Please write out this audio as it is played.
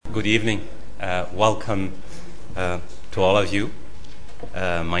Good evening. Welcome to all of you.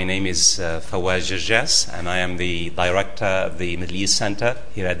 My name is Fawaz Gerges, and I am the director of the Middle East Center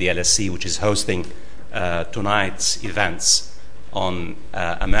here at the LSE, which is hosting tonight's events on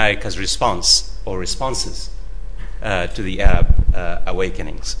America's response or responses to the Arab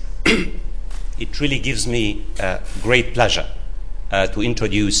awakenings. It really gives me great pleasure to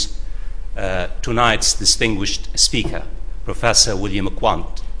introduce tonight's distinguished speaker, Professor William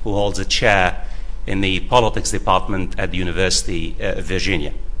Quandt, who holds a chair in the politics department at the University of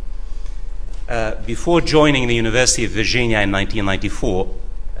Virginia. Before joining the University of Virginia in 1994,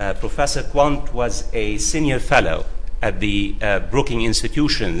 Professor Quandt was a senior fellow at the Brookings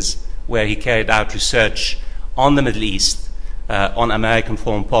Institutions, where he carried out research on the Middle East, on American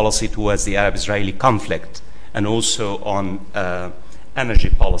foreign policy towards the Arab-Israeli conflict, and also on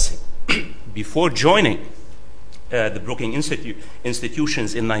energy policy. Before joining the Brookings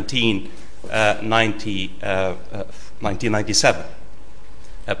Institutions in 1997,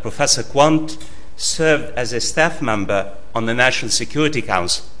 Professor Quandt served as a staff member on the National Security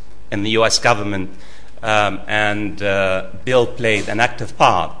Council in the U.S. government, and Bill played an active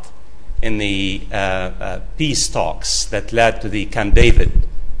part in the peace talks that led to the Camp David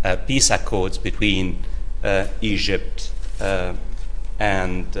peace accords between Egypt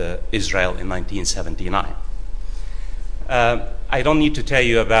and Israel in 1979. I don't need to tell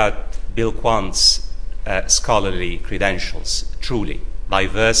you about Bill Quandt's scholarly credentials, truly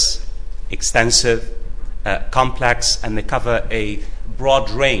diverse, extensive, complex, and they cover a broad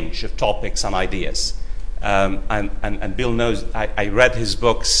range of topics and ideas. And Bill knows I read his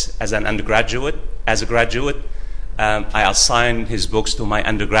books as an undergraduate, as a graduate. I assigned his books to my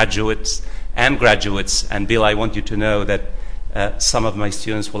undergraduates and graduates, and Bill, I want you to know that some of my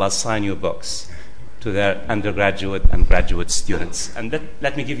students will assign your books to their undergraduate and graduate students. And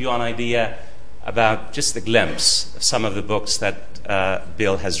let me give you an idea about just a glimpse of some of the books that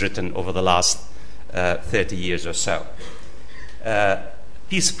Bill has written over the last 30 years or so.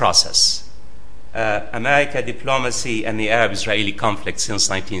 Peace Process, America, Diplomacy, and the Arab-Israeli Conflict since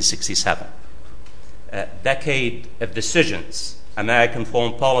 1967. Decade of Decisions, American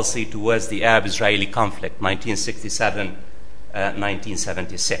Foreign Policy towards the Arab-Israeli Conflict,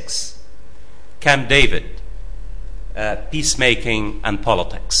 1967-1976. Camp David, Peacemaking and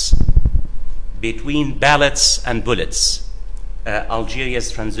Politics. Between Ballots and Bullets,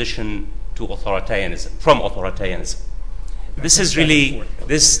 Algeria's transition to authoritarianism, from authoritarianism. This is really,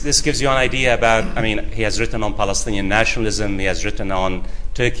 this gives you an idea about, he has written on Palestinian nationalism, he has written on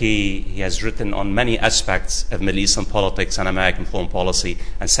Turkey, he has written on many aspects of Middle Eastern politics and American foreign policy,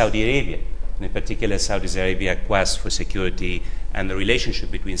 and Saudi Arabia, and in particular Saudi Arabia quest for security and the relationship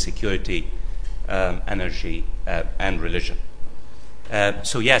between security, energy, and religion.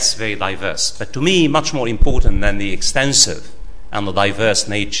 So yes, very diverse. But to me, much more important than the extensive and the diverse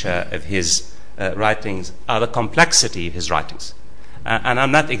nature of his writings are the complexity of his writings. And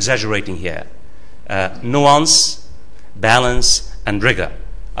I'm not exaggerating here. Nuance, balance, and rigor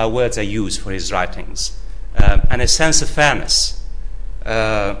are words I use for his writings. And a sense of fairness.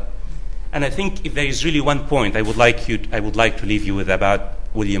 And I think if there is really one point I would like to leave you with about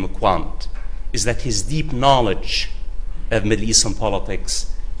William Quandt, is that his deep knowledge of Middle Eastern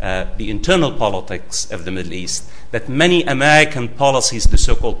politics, the internal politics of the Middle East, that many American policies, the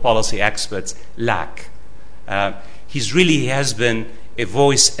so-called policy experts, lack. He has been a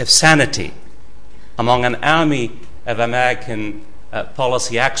voice of sanity among an army of American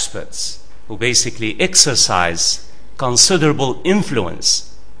policy experts who basically exercise considerable influence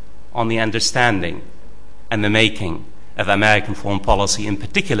on the understanding and the making of American foreign policy, in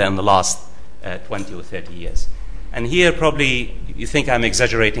particular in the last 20 or 30 years. And here probably you think I'm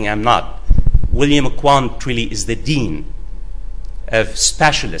exaggerating, I'm not. William Quandt really is the dean of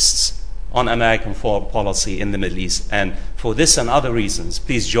specialists on American foreign policy in the Middle East. And for this and other reasons,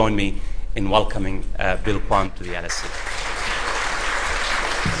 please join me in welcoming Bill Quandt to the LSE.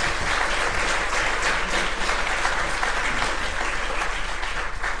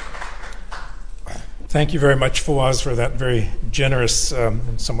 Thank you very much, Fawaz, for that very generous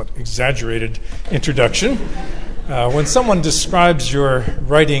and somewhat exaggerated introduction. When someone describes your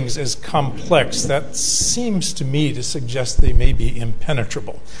writings as complex, that seems to me to suggest they may be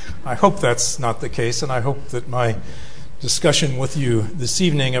impenetrable. I hope that's not the case, and I hope that my discussion with you this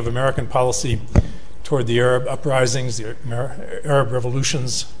evening of American policy toward the Arab uprisings, the Arab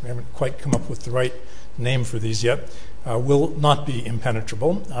revolutions, we haven't quite come up with the right name for these yet, will not be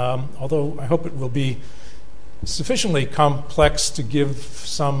impenetrable, although I hope it will be sufficiently complex to give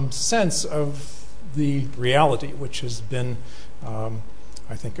some sense of the reality, which has been,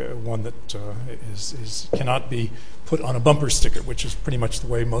 I think one that cannot be put on a bumper sticker, which is pretty much the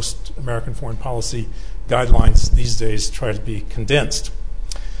way most American foreign policy guidelines these days try to be condensed.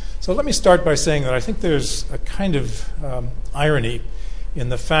 So let me start by saying that I think there's a kind of irony in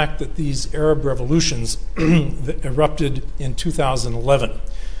the fact that these Arab revolutions that erupted in 2011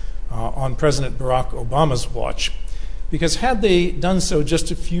 on President Barack Obama's watch, because had they done so just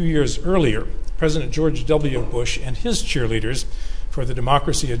a few years earlier, President George W. Bush and his cheerleaders for the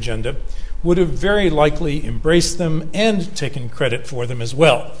democracy agenda would have very likely embraced them and taken credit for them as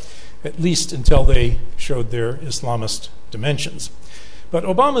well, at least until they showed their Islamist dimensions. But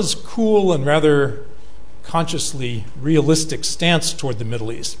Obama's cool and rather consciously realistic stance toward the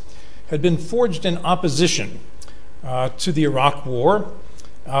Middle East had been forged in opposition to the Iraq War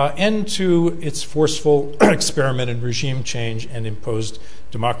and to its forceful experiment in regime change and imposed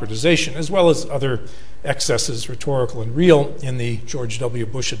democratization, as well as other excesses, rhetorical and real, in the George W.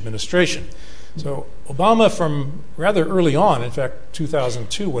 Bush administration. So Obama, from rather early on, in fact,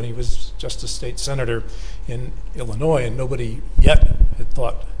 2002, when he was just a state senator in Illinois and nobody yet had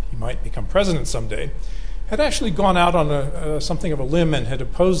thought he might become president someday, had actually gone out on something of a limb and had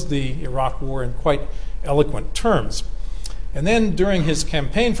opposed the Iraq War in quite eloquent terms. And then during his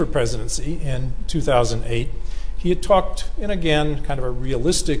campaign for presidency in 2008, he had talked in, again, kind of a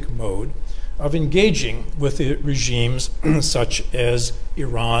realistic mode of engaging with regimes such as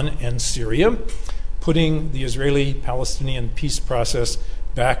Iran and Syria, putting the Israeli-Palestinian peace process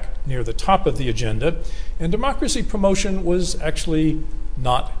back near the top of the agenda, and democracy promotion was actually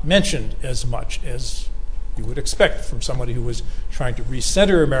not mentioned as much as you would expect from somebody who was trying to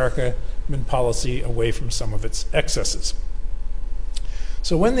recenter American policy away from some of its excesses.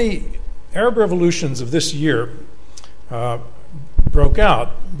 So when the Arab revolutions of this year broke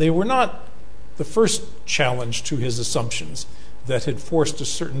out, they were not the first challenge to his assumptions that had forced a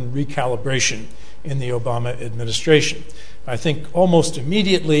certain recalibration in the Obama administration. I think almost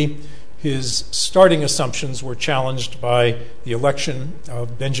immediately his starting assumptions were challenged by the election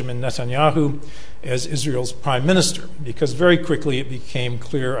of Benjamin Netanyahu as Israel's prime minister, because very quickly it became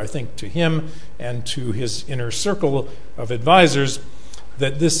clear, I think, to him and to his inner circle of advisors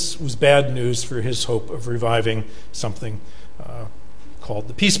that this was bad news for his hope of reviving something called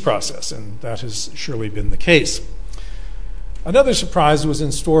the peace process, and that has surely been the case. Another surprise was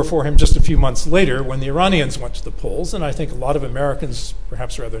in store for him just a few months later when the Iranians went to the polls, and I think a lot of Americans,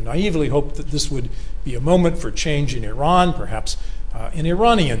 perhaps rather naively, hoped that this would be a moment for change in Iran, perhaps an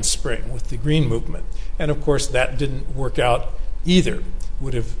Iranian spring with the Green Movement. And of course, that didn't work out either.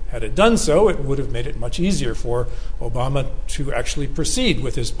 Had it done so, it would have made it much easier for Obama to actually proceed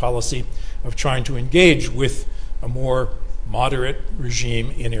with his policy of trying to engage with a more moderate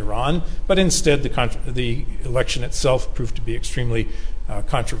regime in Iran, but instead the election itself proved to be extremely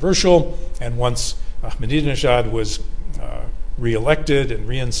controversial, and once Ahmadinejad was reelected and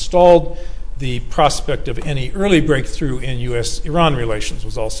reinstalled, the prospect of any early breakthrough in U.S.-Iran relations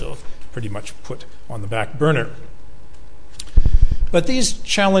was also pretty much put on the back burner. But these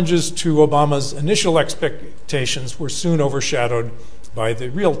challenges to Obama's initial expectations were soon overshadowed by the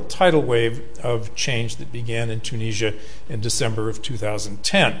real tidal wave of change that began in Tunisia in December of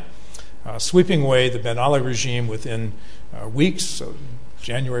 2010, sweeping away the Ben Ali regime within weeks. So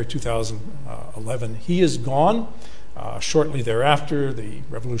January 2011, he is gone. Shortly thereafter, the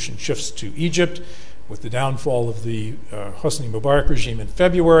revolution shifts to Egypt with the downfall of the Hosni Mubarak regime in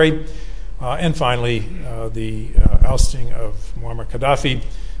February, and finally the ousting of Muammar Gaddafi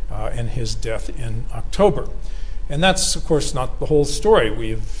and his death in October. And that's, of course, not the whole story.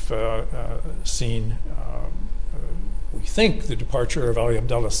 We've seen, we think, the departure of Ali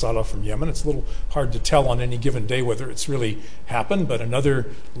Abdullah Saleh from Yemen. It's a little hard to tell on any given day whether it's really happened, but another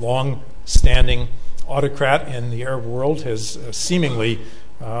long-standing autocrat in the Arab world has seemingly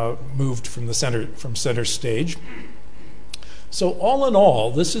moved from center stage. So all in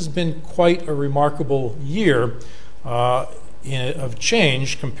all, this has been quite a remarkable year of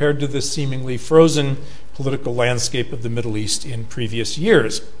change compared to the seemingly frozen political landscape of the Middle East in previous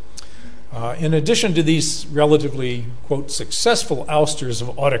years. In addition to these relatively, quote, successful ousters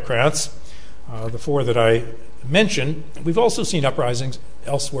of autocrats, the four that I mentioned, we've also seen uprisings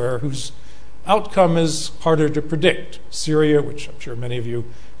elsewhere whose outcome is harder to predict. Syria, which I'm sure many of you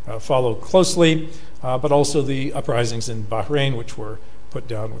follow closely, but also the uprisings in Bahrain, which were put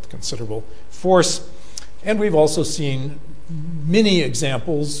down with considerable force. And we've also seen many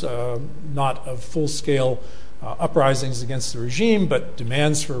examples, not of full-scale uprisings against the regime, but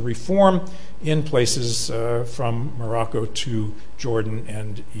demands for reform in places from Morocco to Jordan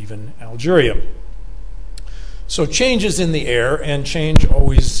and even Algeria. So change is in the air, and change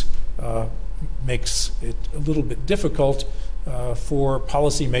always makes it a little bit difficult for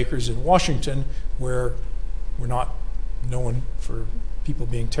policymakers in Washington, where we're not known for people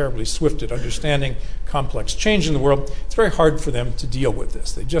being terribly swift at understanding complex change in the world. It's very hard for them to deal with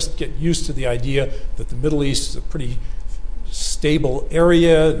this. They just get used to the idea that the Middle East is a pretty stable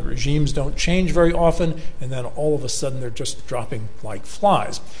area, the regimes don't change very often, and then all of a sudden they're just dropping like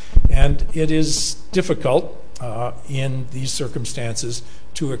flies. And it is difficult in these circumstances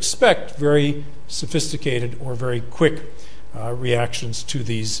to expect very sophisticated or very quick reactions to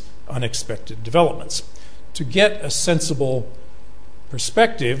these unexpected developments. To get a sensible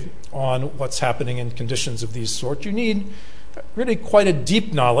perspective on what's happening in conditions of these sort, you need really quite a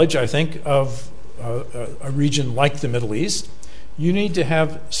deep knowledge, I think, of a region like the Middle East. You need to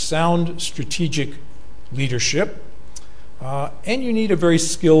have sound strategic leadership, and you need a very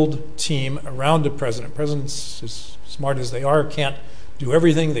skilled team around the president. Presidents, as smart as they are, can't do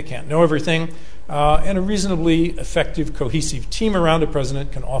everything, they can't know everything, and a reasonably effective, cohesive team around a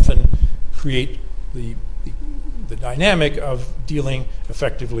president can often create the dynamic of dealing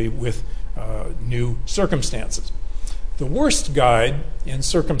effectively with new circumstances. The worst guide in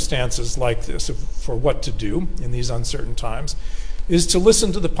circumstances like this for what to do in these uncertain times is to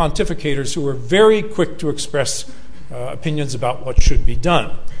listen to the pontificators who are very quick to express opinions about what should be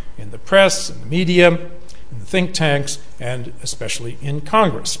done in the press, in the media, in the think tanks, and especially in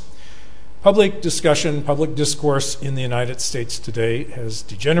Congress. Public discussion, public discourse in the United States today has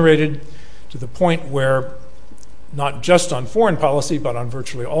degenerated to the point where, not just on foreign policy, but on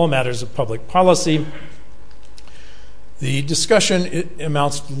virtually all matters of public policy, the discussion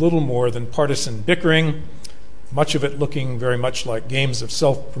amounts to little more than partisan bickering, much of it looking very much like games of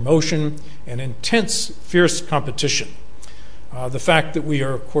self-promotion and intense, fierce competition. The fact that we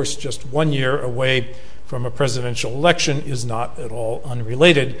are, of course, just 1 year away from a presidential election is not at all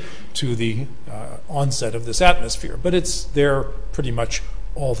unrelated to the onset of this atmosphere, but it's there pretty much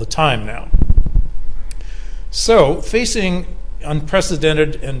all the time now. So, facing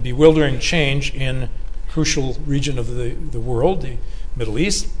unprecedented and bewildering change in a crucial region of the world, the Middle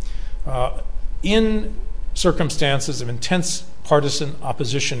East, in circumstances of intense partisan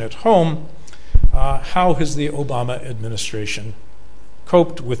opposition at home, how has the Obama administration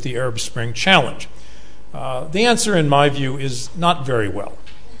coped with the Arab Spring challenge? The answer, in my view, is not very well.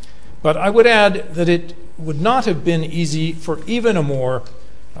 But I would add that it would not have been easy for even a more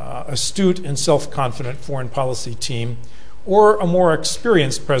astute and self-confident foreign policy team or a more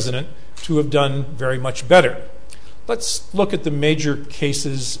experienced president to have done very much better. Let's look at the major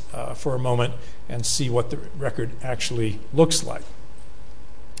cases for a moment and see what the record actually looks like.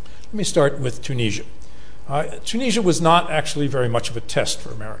 Let me start with Tunisia. Tunisia was not actually very much of a test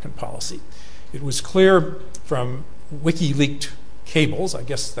for American policy. It was clear from WikiLeaked cables, I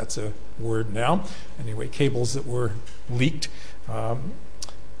guess that's a word now, anyway, cables that were leaked,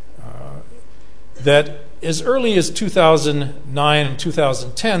 that as early as 2009 and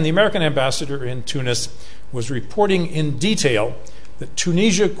 2010, the American ambassador in Tunis was reporting in detail that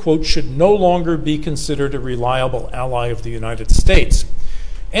Tunisia, quote, should no longer be considered a reliable ally of the United States,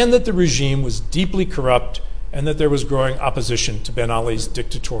 and that the regime was deeply corrupt and that there was growing opposition to Ben Ali's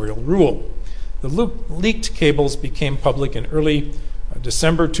dictatorial rule. The leaked cables became public in early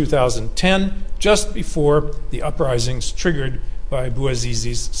December 2010, just before the uprisings triggered by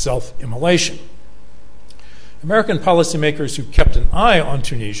Bouazizi's self-immolation. American policymakers who kept an eye on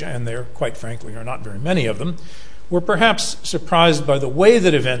Tunisia, and there, quite frankly, are not very many of them, were perhaps surprised by the way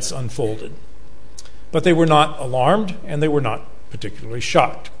that events unfolded. But they were not alarmed, and they were not particularly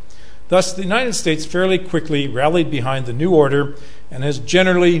shocked. Thus, the United States fairly quickly rallied behind the new order and has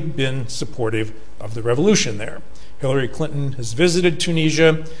generally been supportive of the revolution there. Hillary Clinton has visited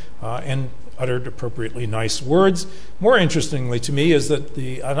Tunisia and uttered appropriately nice words. More interestingly to me is that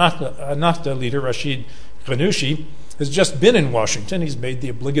the Ennahda leader, Rashid Ghannouchi, has just been in Washington. He's made the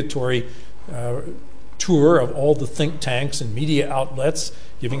obligatory tour of all the think tanks and media outlets,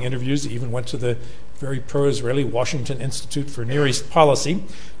 giving interviews. He even went to the very pro-Israeli Washington Institute for Near East Policy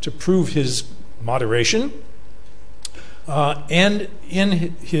to prove his moderation. And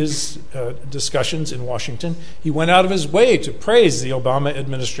in his discussions in Washington, he went out of his way to praise the Obama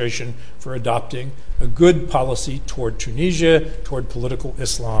administration for adopting a good policy toward Tunisia, toward political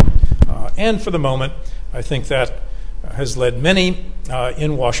Islam. And for the moment, I think that has led many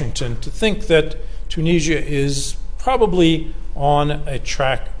in Washington to think that Tunisia is probably on a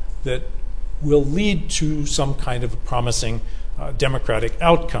track that will lead to some kind of promising democratic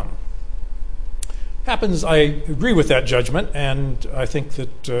outcome. happens, I agree with that judgment, and I think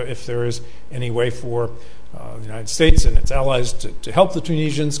that if there is any way for the United States and its allies to help the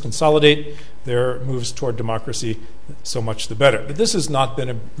Tunisians consolidate their moves toward democracy, so much the better. But this has not been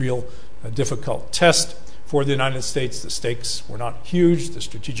a real difficult test for the United States. The stakes were not huge. The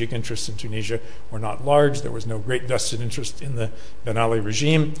strategic interests in Tunisia were not large. There was no great vested interest in the Ben Ali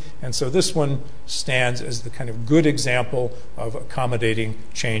regime. And so this one stands as the kind of good example of accommodating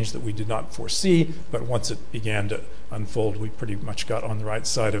change that we did not foresee, but once it began to unfold, we pretty much got on the right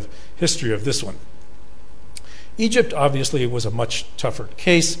side of history of this one. Egypt, obviously, was a much tougher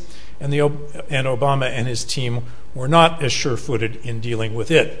case, and Obama and his team were not as sure-footed in dealing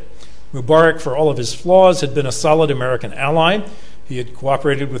with it. Mubarak, for all of his flaws, had been a solid American ally. He had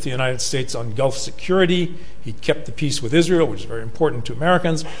cooperated with the United States on Gulf security. He'd kept the peace with Israel, which is very important to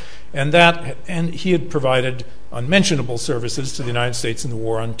Americans, and he had provided unmentionable services to the United States in the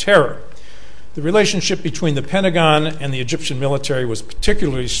war on terror. The relationship between the Pentagon and the Egyptian military was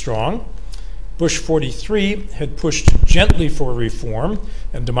particularly strong. Bush 43 had pushed gently for reform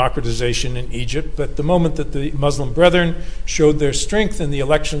and democratization in Egypt, but the moment that the Muslim Brethren showed their strength in the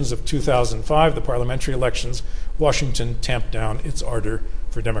elections of 2005, the parliamentary elections, Washington tamped down its ardor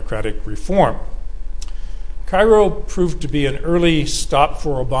for democratic reform. Cairo proved to be an early stop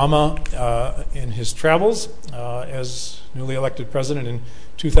for Obama in his travels as newly elected president in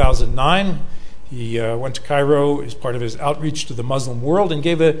 2009. He went to Cairo as part of his outreach to the Muslim world and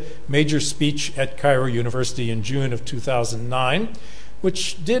gave a major speech at Cairo University in June of 2009,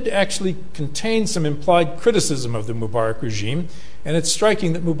 which did actually contain some implied criticism of the Mubarak regime. And it's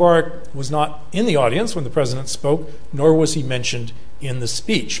striking that Mubarak was not in the audience when the president spoke, nor was he mentioned in the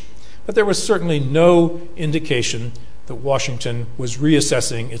speech. But there was certainly no indication that Washington was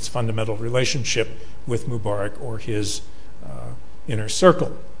reassessing its fundamental relationship with Mubarak or his inner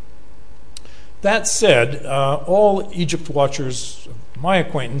circle. That said, all Egypt watchers of my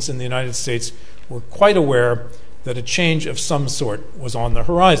acquaintance in the United States were quite aware that a change of some sort was on the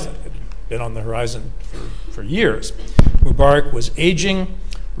horizon. It had been on the horizon for years. Mubarak was aging.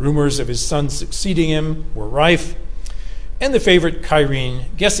 Rumors of his son succeeding him were rife. And the favorite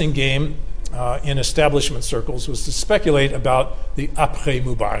Cairene guessing game in establishment circles was to speculate about the après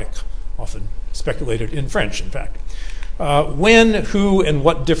Mubarak, often speculated in French, in fact. When, who, and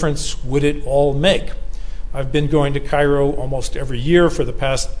what difference would it all make? I've been going to Cairo almost every year for the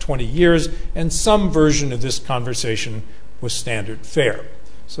past 20 years, and some version of this conversation was standard fare.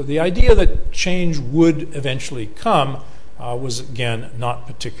 So the idea that change would eventually come was, again, not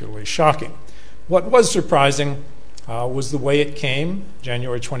particularly shocking. What was surprising was the way it came,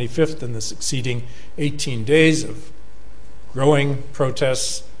 January 25th and the succeeding 18 days of growing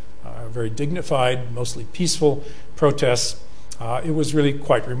protests, very dignified, mostly peaceful protests. It was really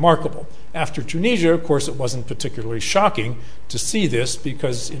quite remarkable. After Tunisia, of course, it wasn't particularly shocking to see this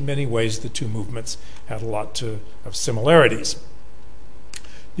because in many ways the two movements had a lot of similarities.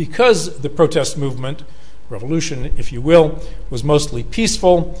 Because the protest movement, revolution, if you will, was mostly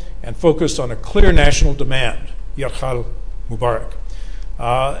peaceful and focused on a clear national demand, Yarhal Mubarak.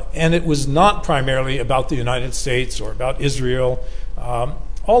 And it was not primarily about the United States or about Israel.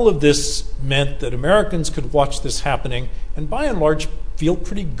 All of this meant that Americans could watch this happening and by and large feel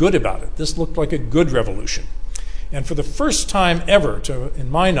pretty good about it. This looked like a good revolution. And for the first time ever,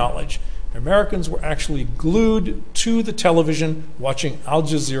 in my knowledge, Americans were actually glued to the television watching Al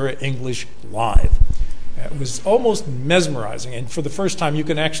Jazeera English live. It was almost mesmerizing, and for the first time you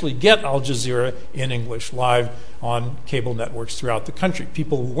can actually get Al Jazeera in English live on cable networks throughout the country.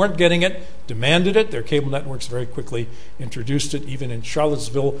 People who weren't getting it demanded it. Their cable networks very quickly introduced it. Even in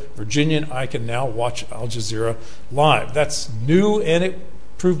Charlottesville, Virginia, I can now watch Al Jazeera live. That's new, and it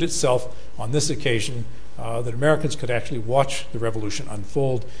proved itself on this occasion that Americans could actually watch the revolution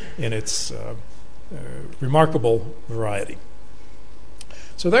unfold in its remarkable variety.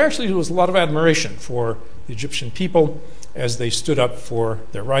 So there actually was a lot of admiration for the Egyptian people as they stood up for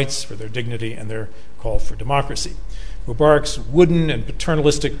their rights, for their dignity, and their call for democracy. Mubarak's wooden and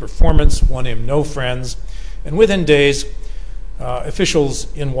paternalistic performance won him no friends, and within days,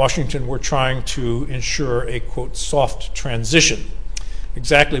 officials in Washington were trying to ensure a, quote, soft transition.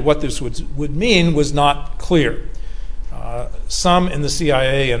 Exactly what this would mean was not clear. Some in the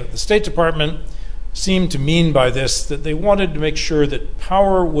CIA and at the State Department seemed to mean by this that they wanted to make sure that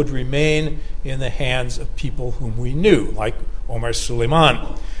power would remain in the hands of people whom we knew, like Omar Suleiman,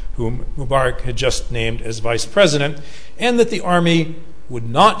 whom Mubarak had just named as vice president, and that the army would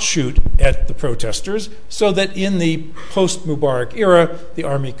not shoot at the protesters, so that in the post-Mubarak era, the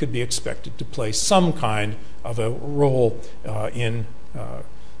army could be expected to play some kind of a role in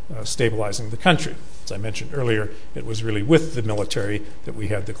stabilizing the country. As I mentioned earlier, it was really with the military that we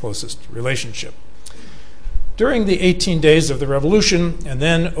had the closest relationship. During the 18 days of the revolution, and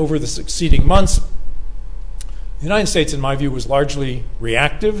then over the succeeding months, the United States, in my view, was largely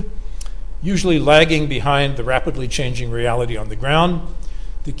reactive, usually lagging behind the rapidly changing reality on the ground.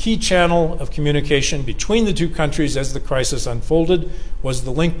 The key channel of communication between the two countries as the crisis unfolded was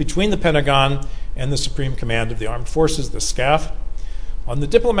the link between the Pentagon and the Supreme Command of the Armed Forces, the SCAF. On the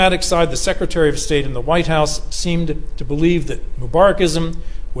diplomatic side, the Secretary of State in the White House seemed to believe that Mubarakism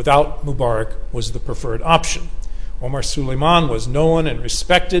without Mubarak was the preferred option. Omar Suleiman was known and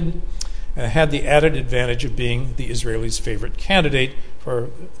respected and had the added advantage of being the Israelis' favorite candidate for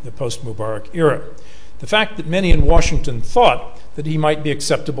the post-Mubarak era. The fact that many in Washington thought that he might be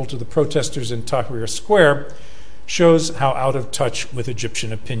acceptable to the protesters in Tahrir Square shows how out of touch with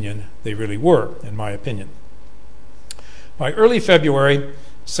Egyptian opinion they really were, in my opinion. By early February,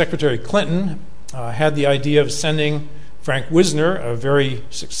 Secretary Clinton had the idea of sending Frank Wisner, a very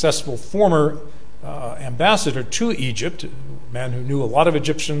successful former ambassador to Egypt, a man who knew a lot of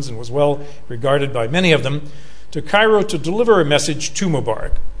Egyptians and was well regarded by many of them, to Cairo to deliver a message to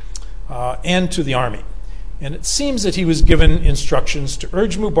Mubarak and to the army. And it seems that he was given instructions to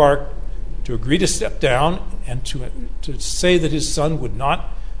urge Mubarak to agree to step down and to say that his son would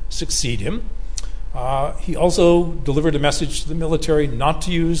not succeed him. He also delivered a message to the military not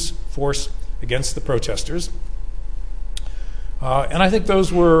to use force against the protesters. And I think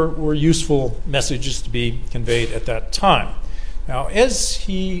those were useful messages to be conveyed at that time. Now, as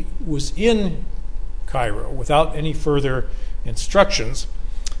he was in Cairo without any further instructions,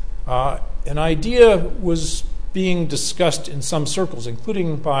 an idea was being discussed in some circles,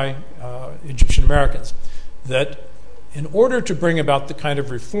 including by Egyptian Americans, that in order to bring about the kind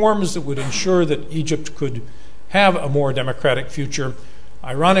of reforms that would ensure that Egypt could have a more democratic future,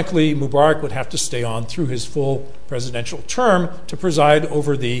 ironically, Mubarak would have to stay on through his full presidential term to preside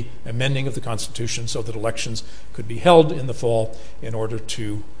over the amending of the Constitution so that elections could be held in the fall in order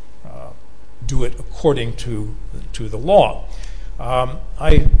to do it according to the law.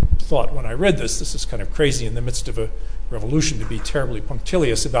 I thought when I read this is kind of crazy in the midst of a revolution to be terribly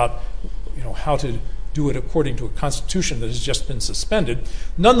punctilious about how to do it according to a constitution that has just been suspended.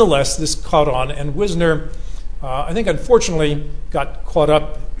 Nonetheless, this caught on, and Wisner, I think unfortunately, got caught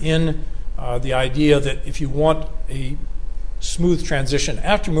up in the idea that if you want a smooth transition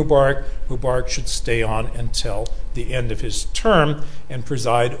after Mubarak, Mubarak should stay on until the end of his term and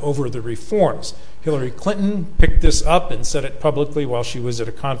preside over the reforms. Hillary Clinton picked this up and said it publicly while she was at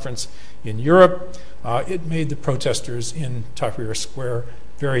a conference in Europe. It made the protesters in Tahrir Square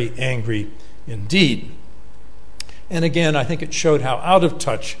very angry indeed. And again, I think it showed how out of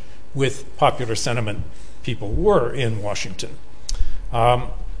touch with popular sentiment people were in Washington.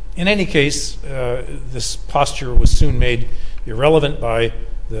 In any case, this posture was soon made irrelevant by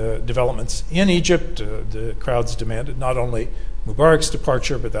the developments in Egypt. The crowds demanded not only Mubarak's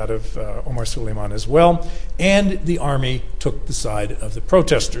departure, but that of Omar Suleiman as well, and the army took the side of the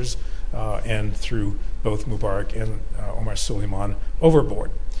protesters and threw both Mubarak and Omar Suleiman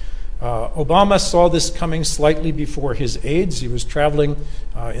overboard. Obama saw this coming slightly before his aides. He was traveling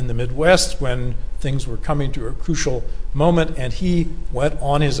in the Midwest when things were coming to a crucial moment, and he went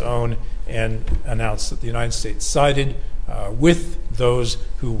on his own and announced that the United States sided with those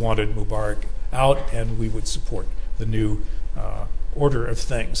who wanted Mubarak out, and we would support the new order of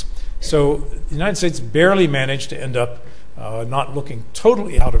things. So the United States barely managed to end up not looking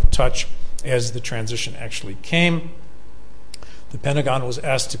totally out of touch as the transition actually came. The Pentagon was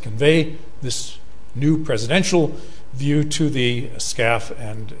asked to convey this new presidential view to the SCAF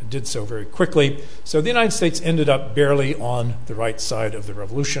and did so very quickly. So the United States ended up barely on the right side of the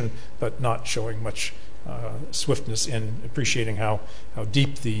revolution, but not showing much swiftness in appreciating how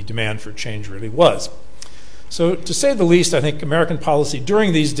deep the demand for change really was. So to say the least, I think American policy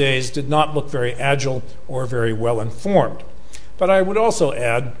during these days did not look very agile or very well informed. But I would also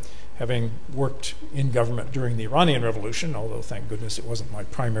add, having worked in government during the Iranian Revolution, although thank goodness it wasn't my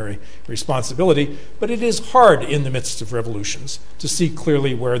primary responsibility, but it is hard in the midst of revolutions to see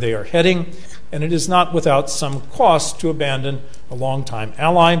clearly where they are heading, and it is not without some cost to abandon a longtime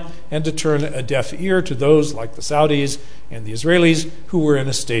ally and to turn a deaf ear to those like the Saudis and the Israelis who were in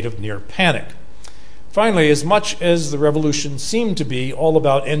a state of near panic. Finally, as much as the revolution seemed to be all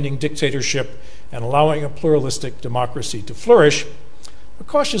about ending dictatorship and allowing a pluralistic democracy to flourish, a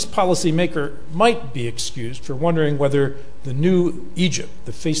cautious policymaker might be excused for wondering whether the new Egypt,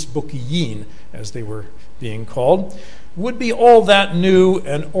 the Facebookiyin, as they were being called, would be all that new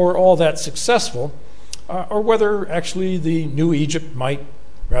or all that successful, or whether actually the new Egypt might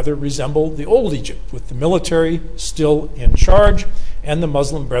rather resemble the old Egypt, with the military still in charge and the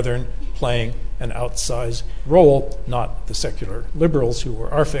Muslim Brethren playing an outsized role, not the secular liberals who were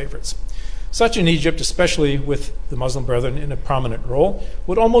our favorites. Such an Egypt, especially with the Muslim Brethren in a prominent role,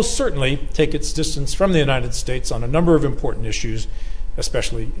 would almost certainly take its distance from the United States on a number of important issues,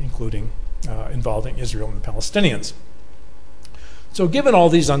 especially including involving Israel and the Palestinians. So given all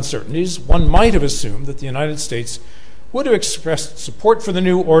these uncertainties, one might have assumed that the United States would have expressed support for the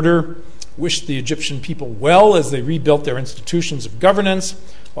new order, wished the Egyptian people well as they rebuilt their institutions of governance,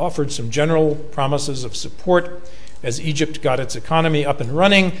 offered some general promises of support as Egypt got its economy up and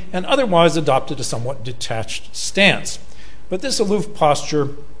running, and otherwise adopted a somewhat detached stance. But this aloof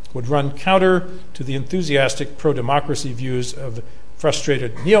posture would run counter to the enthusiastic pro-democracy views of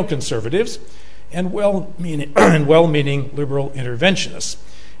frustrated neoconservatives and well-meaning liberal interventionists,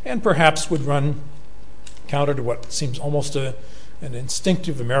 and perhaps would run counter to what seems almost an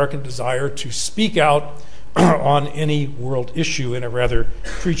instinctive American desire to speak out on any world issue in a rather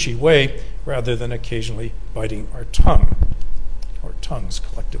preachy way, rather than occasionally biting our tongues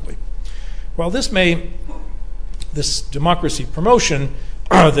collectively. While this democracy promotion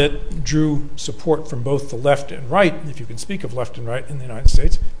that drew support from both the left and right, if you can speak of left and right in the United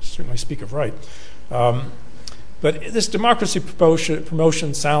States, certainly speak of right. But this democracy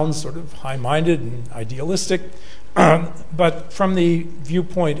promotion sounds sort of high-minded and idealistic, but from the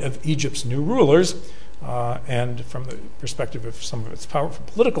viewpoint of Egypt's new rulers, and from the perspective of some of its powerful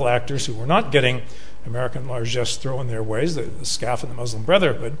political actors who were not getting American largesse thrown their ways, the SCAF and the Muslim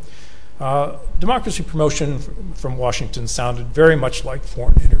Brotherhood, democracy promotion from Washington sounded very much like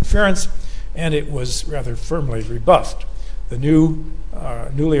foreign interference, and it was rather firmly rebuffed. The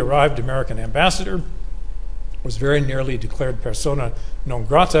newly arrived American ambassador was very nearly declared persona non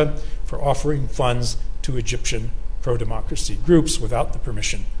grata for offering funds to Egyptian pro-democracy groups without the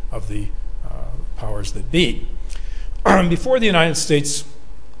permission of the powers that be. Before the United States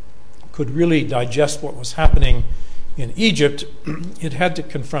could really digest what was happening in Egypt, it had to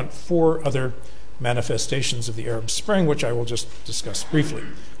confront 4 other manifestations of the Arab Spring, which I will just discuss briefly: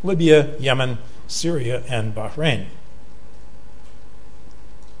 Libya, Yemen, Syria, and Bahrain.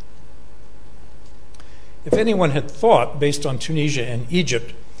 If anyone had thought, based on Tunisia and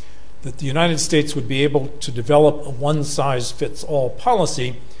Egypt, that the United States would be able to develop a one-size-fits-all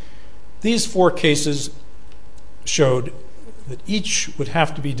policy, these 4 cases showed that each would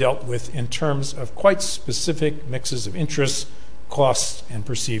have to be dealt with in terms of quite specific mixes of interests, costs, and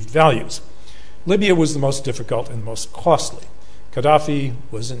perceived values. Libya was the most difficult and most costly. Gaddafi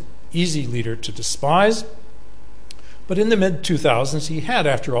was an easy leader to despise, but in the mid-2000s he had,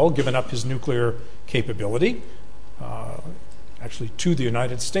 after all, given up his nuclear capability, actually to the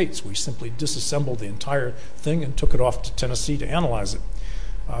United States. We simply disassembled the entire thing and took it off to Tennessee to analyze it.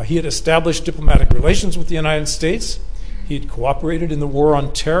 He had established diplomatic relations with the United States. He had cooperated in the war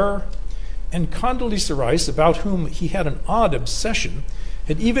on terror. And Condoleezza Rice, about whom he had an odd obsession,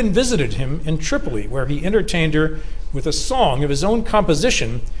 had even visited him in Tripoli, where he entertained her with a song of his own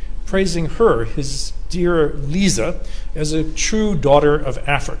composition, praising her, his dear Lisa, as a true daughter of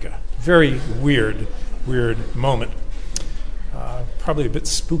Africa. Very weird moment. Probably a bit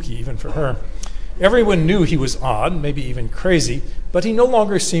spooky even for her. Everyone knew he was odd, maybe even crazy, but he no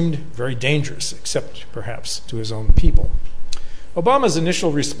longer seemed very dangerous, except perhaps to his own people. Obama's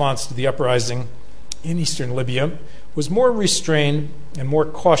initial response to the uprising in eastern Libya was more restrained and more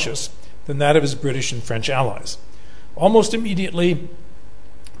cautious than that of his British and French allies. Almost immediately,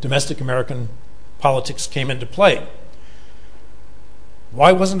 domestic American politics came into play.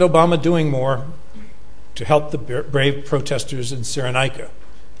 Why wasn't Obama doing more to help the brave protesters in Cyrenaica?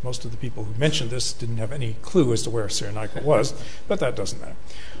 Most of the people who mentioned this didn't have any clue as to where Cyrenaica was, but that doesn't matter.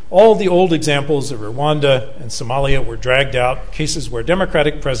 All the old examples of Rwanda and Somalia were dragged out, cases where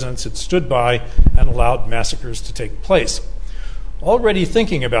democratic presidents had stood by and allowed massacres to take place. Already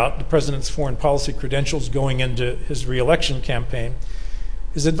thinking about the president's foreign policy credentials going into his re-election campaign,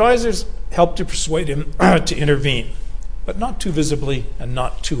 his advisors helped to persuade him to intervene, but not too visibly and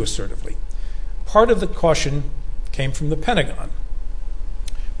not too assertively. Part of the caution came from the Pentagon,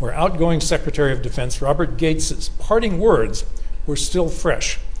 where outgoing Secretary of Defense Robert Gates' parting words were still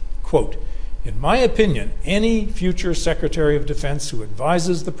fresh. Quote, "In my opinion, any future Secretary of Defense who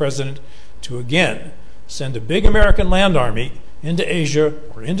advises the President to again send a big American land army into Asia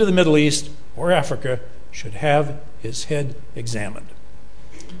or into the Middle East or Africa should have his head examined."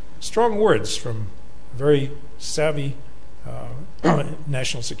 Strong words from a very savvy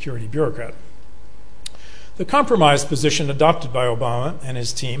national security bureaucrat. The compromise position adopted by Obama and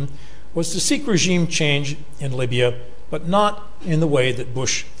his team was to seek regime change in Libya but not in the way that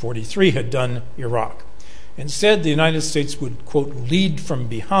Bush 43 had done Iraq. Instead, the United States would, quote, lead from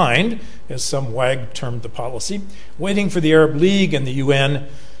behind, as some wag termed the policy, waiting for the Arab League and the UN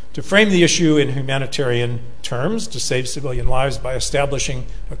to frame the issue in humanitarian terms to save civilian lives by establishing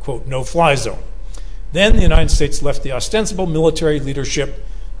a, quote, no-fly zone. Then the United States left the ostensible military leadership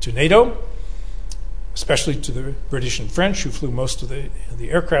to NATO, especially to the British and French, who flew most of the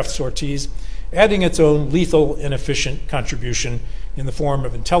aircraft sorties, adding its own lethal and efficient contribution in the form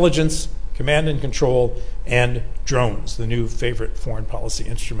of intelligence, command and control, and drones, the new favorite foreign policy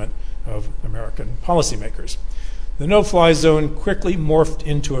instrument of American policymakers. The no-fly zone quickly morphed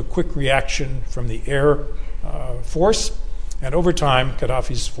into a quick reaction from the air force, and over time,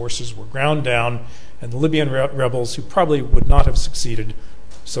 Gaddafi's forces were ground down, and the Libyan rebels, who probably would not have succeeded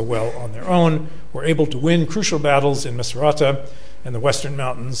so well on their own, were able to win crucial battles in Misrata and the Western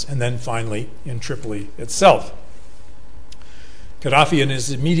Mountains, and then finally in Tripoli itself. Gaddafi and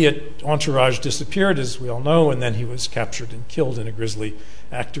his immediate entourage disappeared, as we all know, and then he was captured and killed in a grisly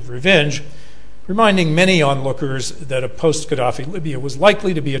act of revenge, reminding many onlookers that a post-Gaddafi Libya was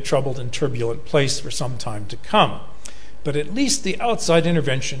likely to be a troubled and turbulent place for some time to come. But at least the outside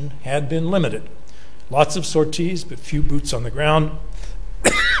intervention had been limited. Lots of sorties, but few boots on the ground.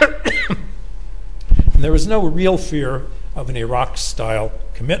 And there was no real fear of an Iraq-style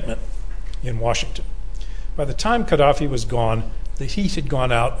commitment in Washington. By the time Gaddafi was gone, the heat had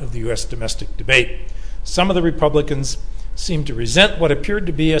gone out of the U.S. domestic debate. Some of the Republicans seemed to resent what appeared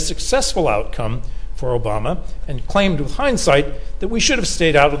to be a successful outcome for Obama and claimed with hindsight that we should have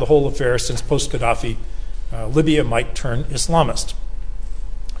stayed out of the whole affair since post-Gaddafi Libya might turn Islamist.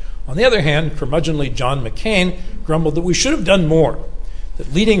 On the other hand, curmudgeonly John McCain grumbled that we should have done more,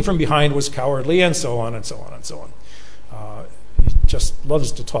 that leading from behind was cowardly, and so on and so on and so on. He just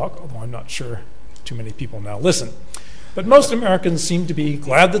loves to talk, although I'm not sure too many people now listen. But most Americans seemed to be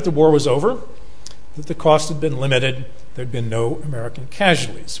glad that the war was over, that the cost had been limited, there had been no American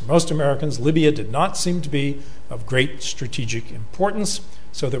casualties. For most Americans, Libya did not seem to be of great strategic importance,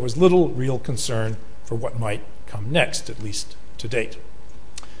 so there was little real concern for what might come next, at least to date.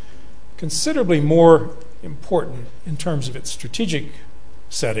 Considerably more important in terms of its strategic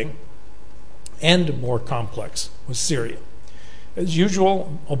setting and more complex was Syria. As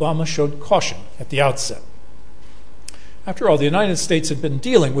usual, Obama showed caution at the outset. After all, the United States had been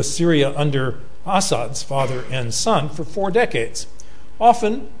dealing with Syria under Assad's father and son for 4 decades,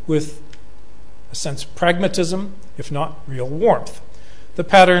 often with a sense of pragmatism, if not real warmth. The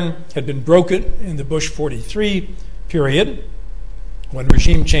pattern had been broken in the Bush 43 period, when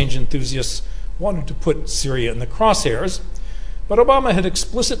regime change enthusiasts wanted to put Syria in the crosshairs, but Obama had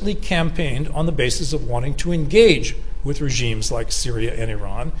explicitly campaigned on the basis of wanting to engage with regimes like Syria and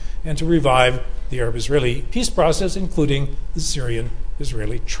Iran and to revive the Arab-Israeli peace process, including the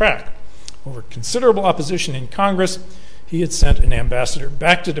Syrian-Israeli track. Over considerable opposition in Congress, he had sent an ambassador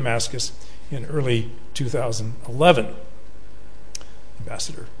back to Damascus in early 2011. The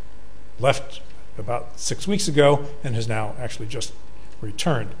ambassador left about 6 weeks ago and has now actually just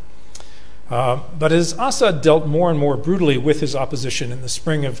returned. But as Assad dealt more and more brutally with his opposition in the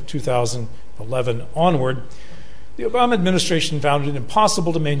spring of 2011 onward, the Obama administration found it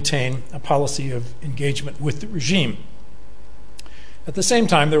impossible to maintain a policy of engagement with the regime. At the same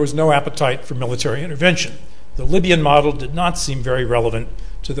time, there was no appetite for military intervention. The Libyan model did not seem very relevant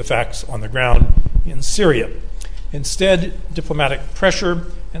to the facts on the ground in Syria. Instead, diplomatic pressure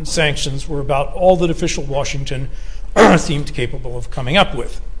and sanctions were about all that official Washington seemed capable of coming up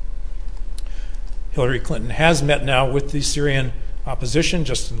with. Hillary Clinton has met now with the Syrian opposition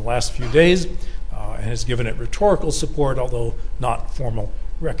just in the last few days and has given it rhetorical support, although not formal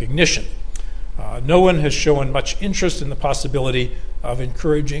recognition. No one has shown much interest in the possibility of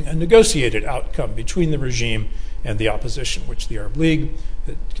encouraging a negotiated outcome between the regime and the opposition, which the Arab League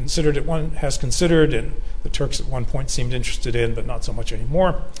has considered, and the Turks at one point seemed interested in, but not so much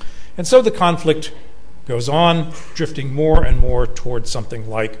anymore. And so the conflict goes on, drifting more and more towards something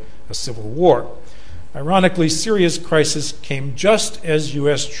like a civil war. Ironically, Syria's crisis came just as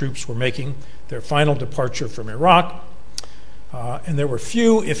U.S. troops were making their final departure from Iraq, and there were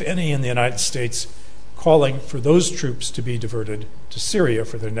few, if any, in the United States calling for those troops to be diverted to Syria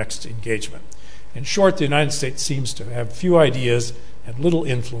for their next engagement. In short, the United States seems to have few ideas and little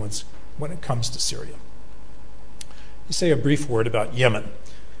influence when it comes to Syria. Let me say a brief word about Yemen.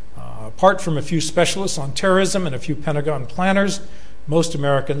 Apart from a few specialists on terrorism and a few Pentagon planners, most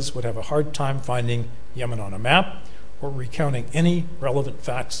Americans would have a hard time finding Yemen on a map or recounting any relevant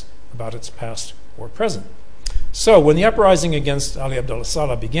facts about its past or present. So when the uprising against Ali Abdullah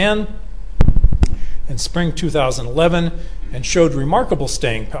Saleh began, in spring 2011 and showed remarkable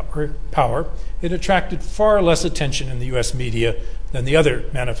staying power, it attracted far less attention in the U.S. media than the other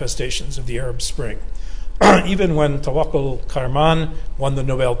manifestations of the Arab Spring. Even when Tawakkol Karman won the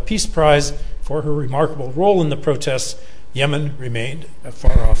Nobel Peace Prize for her remarkable role in the protests, Yemen remained a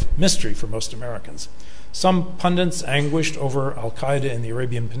far-off mystery for most Americans. Some pundits anguished over al-Qaeda in the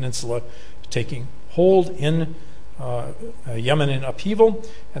Arabian Peninsula taking hold in Yemen in upheaval,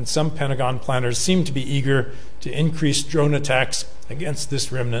 and some Pentagon planners seemed to be eager to increase drone attacks against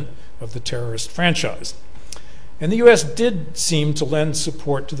this remnant of the terrorist franchise. And the U.S. did seem to lend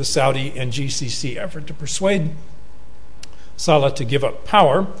support to the Saudi and GCC effort to persuade Saleh to give up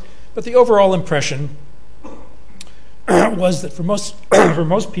power, but the overall impression was that for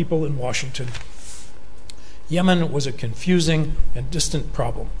most people in Washington, Yemen was a confusing and distant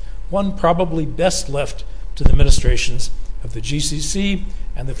problem, one probably best left to the administrations of the GCC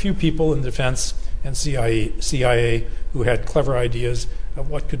and the few people in defense and CIA who had clever ideas of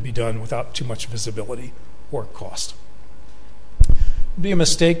what could be done without too much visibility or cost. It would be a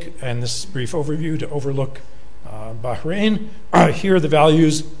mistake in this brief overview to overlook Bahrain. Here the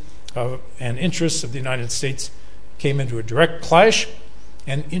values and interests of the United States came into a direct clash,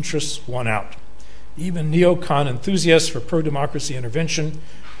 and interests won out. Even neocon enthusiasts for pro-democracy intervention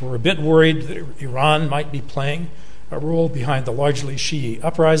were a bit worried that Iran might be playing a role behind the largely Shi'i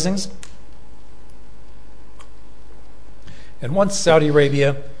uprisings. And once Saudi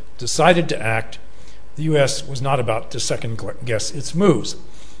Arabia decided to act, the U.S. was not about to second-guess its moves.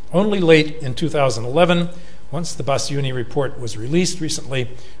 Only late in 2011, once the Bassiouni report was released recently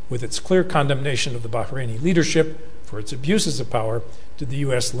with its clear condemnation of the Bahraini leadership for its abuses of power, did the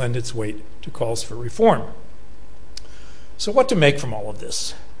U.S. lend its weight to calls for reform. So what to make from all of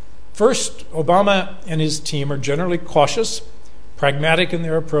this? First, Obama and his team are generally cautious, pragmatic in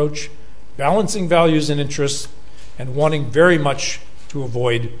their approach, balancing values and interests, and wanting very much to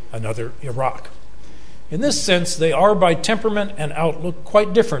avoid another Iraq. In this sense, they are by temperament and outlook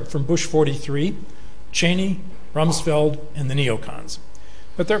quite different from Bush 43, Cheney, Rumsfeld, and the neocons.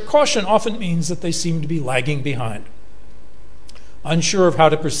 But their caution often means that they seem to be lagging behind, unsure of how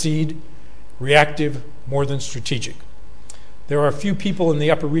to proceed, reactive more than strategic. There are a few people in the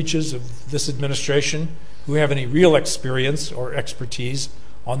upper reaches of this administration who have any real experience or expertise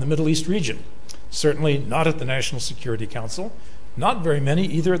on the Middle East region. Certainly not at the National Security Council, not very many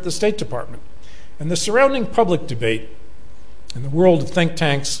either at the State Department. And the surrounding public debate in the world of think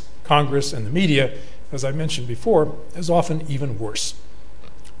tanks, Congress, and the media, as I mentioned before, is often even worse.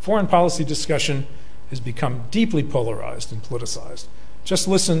 Foreign policy discussion has become deeply polarized and politicized. Just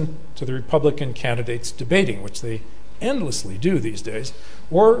listen to the Republican candidates debating, which they endlessly do these days,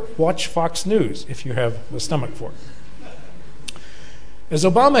 or watch Fox News if you have the stomach for it. As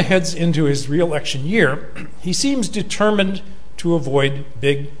Obama heads into his re-election year, he seems determined to avoid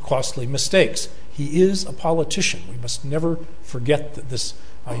big, costly mistakes. He is a politician. We must never forget that this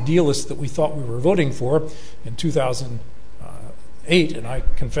idealist that we thought we were voting for in 2008, and I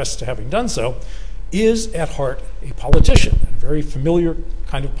confess to having done so, is at heart a politician, a very familiar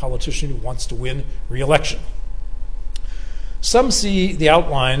kind of politician who wants to win re-election. Some see the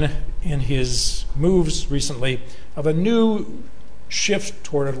outline in his moves recently of a new shift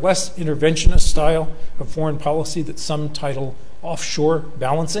toward a less interventionist style of foreign policy that some title offshore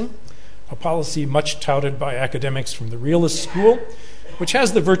balancing, a policy much touted by academics from the realist school, which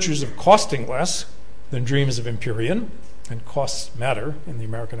has the virtues of costing less than dreams of Empyrean, and costs matter in the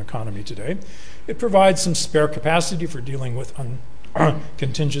American economy today. It provides some spare capacity for dealing with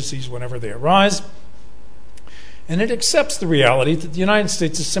contingencies whenever they arise, and it accepts the reality that the United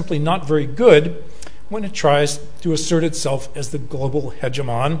States is simply not very good when it tries to assert itself as the global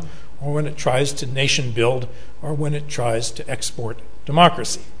hegemon, or when it tries to nation build, or when it tries to export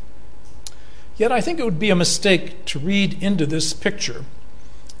democracy. Yet I think it would be a mistake to read into this picture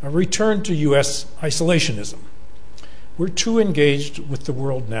a return to U.S. isolationism. We're too engaged with the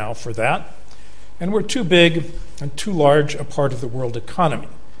world now for that, and we're too big and too large a part of the world economy.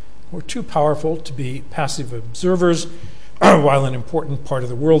 We're too powerful to be passive observers while an important part of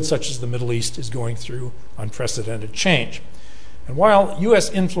the world, such as the Middle East, is going through unprecedented change. And while U.S.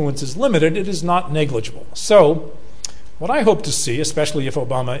 influence is limited, it is not negligible. So, what I hope to see, especially if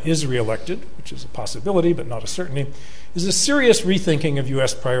Obama is reelected, which is a possibility but not a certainty, is a serious rethinking of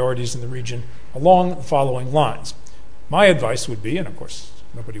U.S. priorities in the region along the following lines. My advice would be, and of course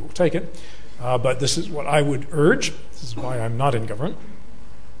nobody will take it, but this is what I would urge, this is why I'm not in government.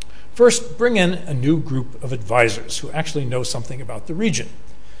 First, bring in a new group of advisors who actually know something about the region.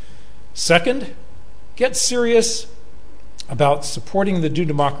 Second, get serious about supporting the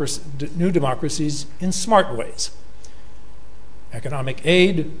new democracies in smart ways. Economic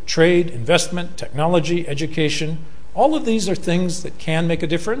aid, trade, investment, technology, education, all of these are things that can make a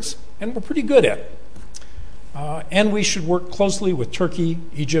difference, and we're pretty good at it. And we should work closely with Turkey,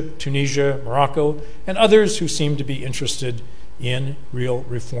 Egypt, Tunisia, Morocco, and others who seem to be interested in real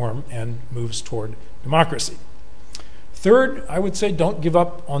reform and moves toward democracy. Third, I would say don't give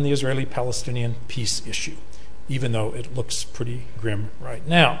up on the Israeli-Palestinian peace issue, even though it looks pretty grim right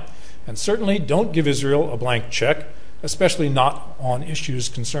now. And certainly don't give Israel a blank check, especially not on issues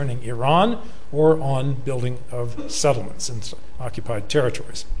concerning Iran or on building of settlements in occupied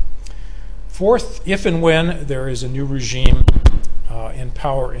territories. Fourth, if and when there is a new regime in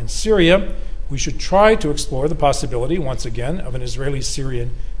power in Syria, we should try to explore the possibility, once again, of an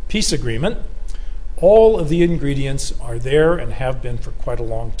Israeli-Syrian peace agreement. All of the ingredients are there and have been for quite a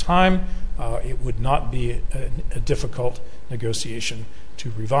long time. It would not be a difficult negotiation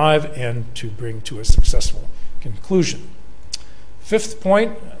to revive and to bring to a successful conclusion. Fifth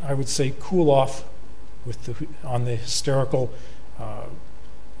point, I would say cool off on the hysterical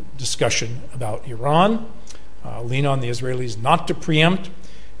discussion about Iran. Lean on the Israelis not to preempt,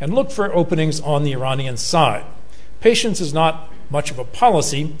 and look for openings on the Iranian side. Patience is not much of a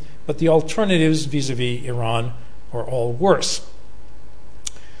policy, but the alternatives vis-a-vis Iran are all worse.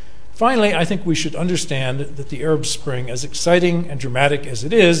 Finally, I think we should understand that the Arab Spring, as exciting and dramatic as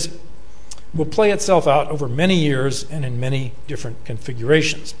it is, will play itself out over many years and in many different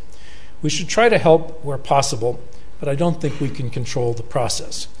configurations. We should try to help where possible, but I don't think we can control the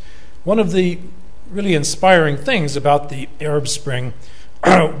process. One of the really inspiring things about the Arab Spring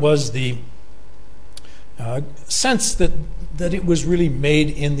was the sense that it was really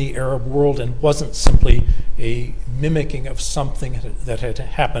made in the Arab world and wasn't simply a mimicking of something that had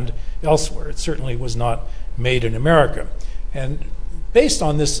happened elsewhere. It certainly was not made in America. And based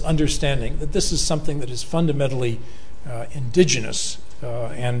on this understanding that this is something that is fundamentally indigenous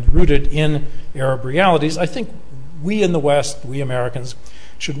and rooted in Arab realities, I think we in the West, we Americans,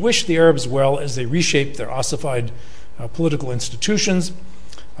 should wish the Arabs well as they reshape their ossified political institutions,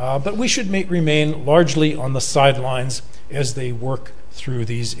 but we should remain largely on the sidelines as they work through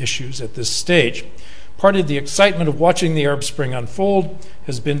these issues at this stage. Part of the excitement of watching the Arab Spring unfold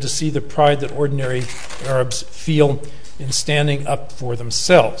has been to see the pride that ordinary Arabs feel in standing up for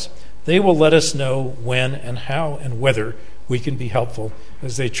themselves. They will let us know when and how and whether we can be helpful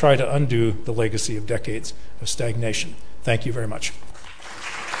as they try to undo the legacy of decades of stagnation. Thank you very much.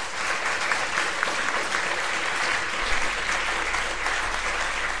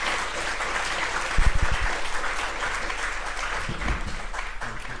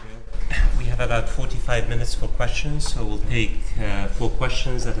 About 45 minutes for questions, so we'll take 4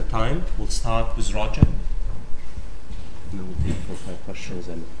 questions at a time. We'll start with Roger, and then we'll take 4 or 5 questions.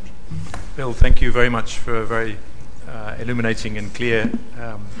 Bill, thank you very much for a very illuminating and clear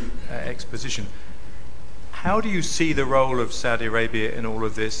exposition. How do you see the role of Saudi Arabia in all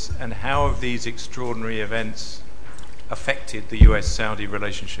of this, and how have these extraordinary events affected the US-Saudi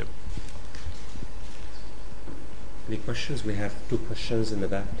relationship? Any questions? We have 2 questions in the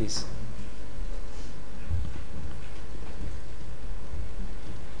back, please.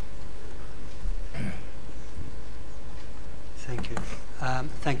 Thank you.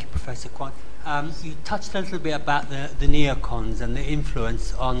 Thank you, Professor Kwan. You touched a little bit about the neocons and the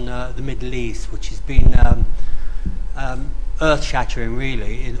influence on the Middle East, which has been earth-shattering,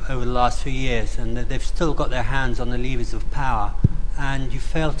 really, over the last few years, and that they've still got their hands on the levers of power. And you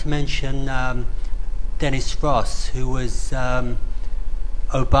failed to mention Dennis Ross, who was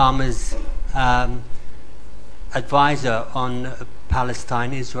Obama's advisor on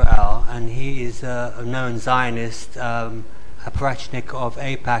Palestine, Israel, and he is a known Zionist, apparatchik of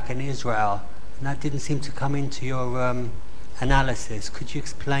AIPAC and Israel, and that didn't seem to come into your analysis. Could you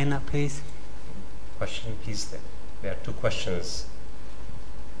explain that, please? Question, please. There are 2 questions.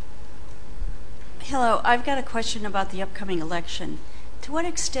 Hello, I've got a question about the upcoming election. To what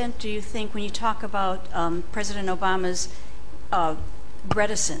extent do you think, when you talk about President Obama's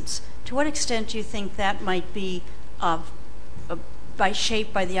reticence, to what extent do you think that might be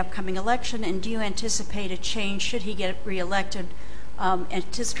shaped by the upcoming election, and do you anticipate a change, should he get reelected,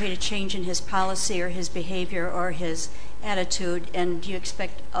 anticipate a change in his policy or his behavior or his attitude, and do you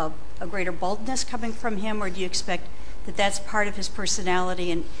expect a greater boldness coming from him, or do you expect that that's part of his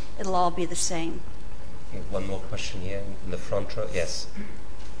personality and it'll all be the same? Okay, one more question here in the front row. Yes.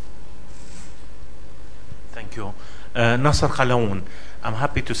 Thank you. Nasser Khalaoun. I'm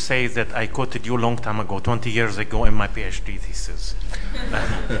happy to say that I quoted you a long time ago, 20 years ago, in my PhD thesis.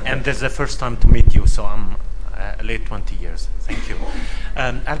 And this is the first time to meet you, so late 20 years. Thank you.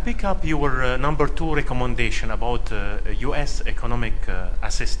 I'll pick up your number 2 recommendation about U.S. economic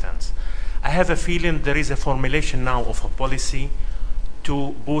assistance. I have a feeling there is a formulation now of a policy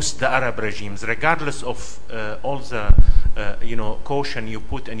to boost the Arab regimes, regardless of all the caution you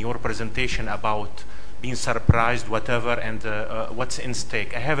put in your presentation about being surprised, whatever, and what's in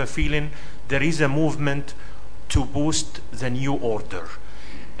stake. I have a feeling there is a movement to boost the new order.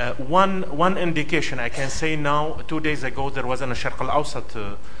 One indication I can say now, 2 days ago, there was in Sharq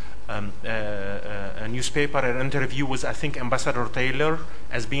al-Awsat a newspaper, an interview with, I think, Ambassador Taylor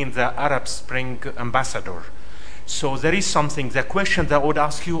as being the Arab Spring ambassador. So there is something. The question that I would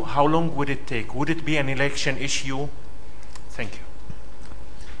ask you, how long would it take? Would it be an election issue? Thank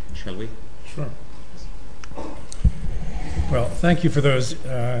you. Shall we? Sure. Well, thank you for those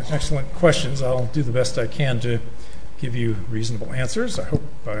excellent questions. I'll do the best I can to give you reasonable answers. I hope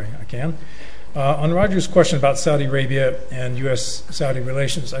I can. On Roger's question about Saudi Arabia and U.S.-Saudi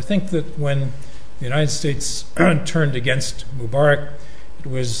relations, I think that when the United States turned against Mubarak, it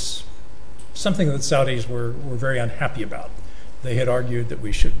was something that Saudis were very unhappy about. They had argued that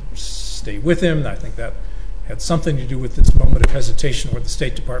we should stay with him. I think that had something to do with this moment of hesitation where the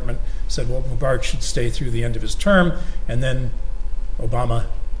State Department said, well, Mubarak should stay through the end of his term, and then Obama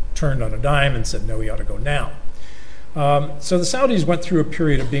turned on a dime and said, no, he ought to go now. So the Saudis went through a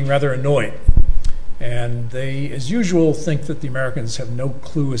period of being rather annoyed, and they, as usual, think that the Americans have no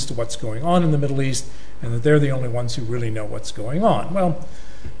clue as to what's going on in the Middle East, and that they're the only ones who really know what's going on. Well,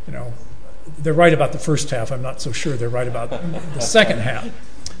 they're right about the first half. I'm not so sure they're right about the second half.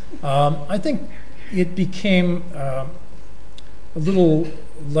 I think it became a little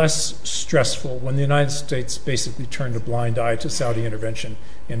less stressful when the United States basically turned a blind eye to Saudi intervention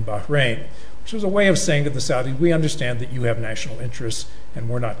in Bahrain, which was a way of saying to the Saudis, we understand that you have national interests and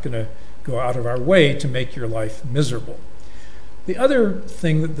we're not going to go out of our way to make your life miserable. The other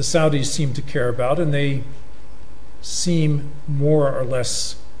thing that the Saudis seem to care about, and they seem more or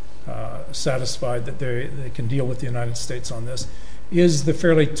less satisfied that they can deal with the United States on this, is the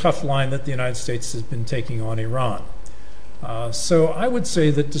fairly tough line that the United States has been taking on Iran. So I would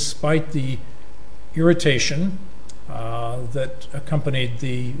say that despite the irritation that accompanied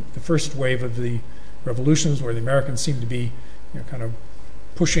the first wave of the revolutions, where the Americans seemed to be kind of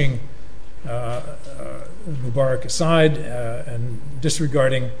pushing Mubarak aside and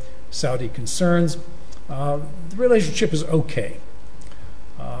disregarding Saudi concerns, the relationship is okay.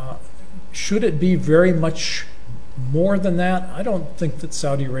 Should it be very much more than that? I don't think that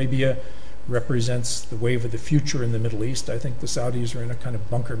Saudi Arabia represents the wave of the future in the Middle East. I think the Saudis are in a kind of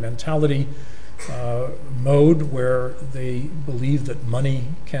bunker mentality mode where they believe that money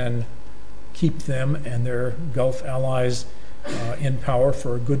can keep them and their Gulf allies in power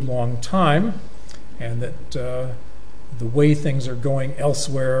for a good long time, and that the way things are going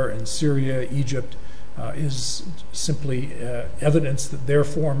elsewhere in Syria, Egypt, is simply evidence that their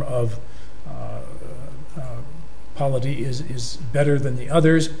form of polity is better than the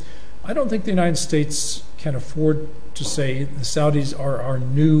others. I don't think the United States can afford to say the Saudis are our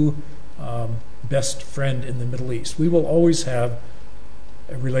new best friend in the Middle East. We will always have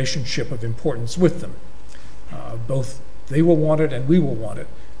a relationship of importance with them. Both they will want it and we will want it.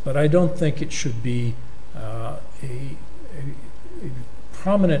 But I don't think it should be a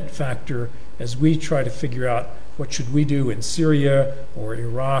prominent factor as we try to figure out what should we do in Syria or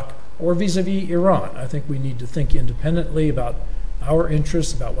Iraq or vis-a-vis Iran. I think we need to think independently about our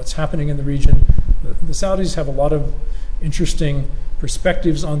interests, about what's happening in the region. The Saudis have a lot of interesting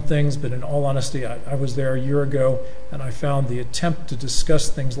perspectives on things, but in all honesty, I was there a year ago, and I found the attempt to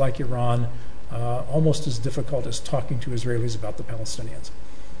discuss things like Iran almost as difficult as talking to Israelis about the Palestinians.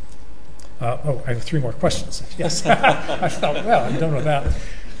 I have 3 more questions. Yes. I thought, well, I'm done with that.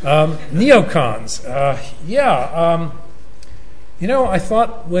 Neocons. I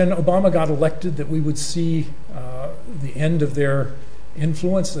thought when Obama got elected that we would see the end of their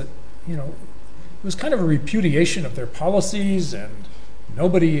influence, that, it was kind of a repudiation of their policies, and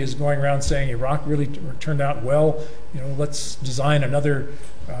nobody is going around saying Iraq really turned out well. Let's design another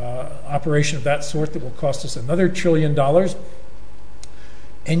operation of that sort that will cost us another $1 trillion.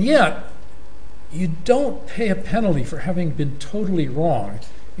 And yet, you don't pay a penalty for having been totally wrong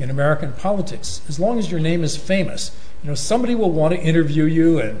in American politics, as long as your name is famous. Somebody will want to interview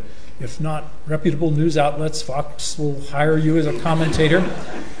you, and if not reputable news outlets, Fox will hire you as a commentator.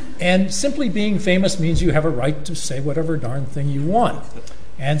 And simply being famous means you have a right to say whatever darn thing you want.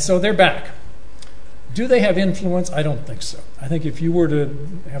 And so they're back. Do they have influence? I don't think so. I think if you were to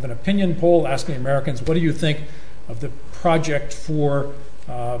have an opinion poll asking Americans, what do you think of the project for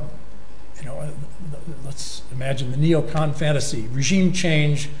let's imagine the neocon fantasy, regime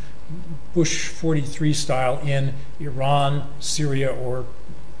change, Bush 43 style in Iran, Syria, or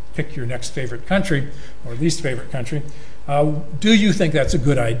pick your next favorite country or least favorite country. Do you think that's a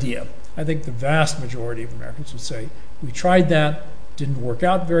good idea? I think the vast majority of Americans would say, we tried that, didn't work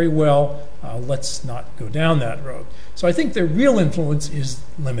out very well, let's not go down that road. So I think their real influence is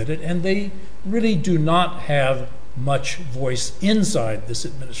limited, and they really do not have much voice inside this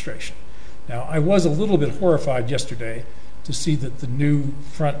administration. Now, I was a little bit horrified yesterday to see that the new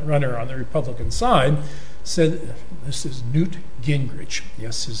front runner on the Republican side said, this is Newt Gingrich,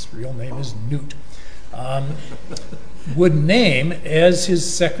 yes, his real name is Newt, would name as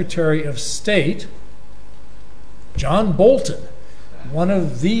his Secretary of State John Bolton, one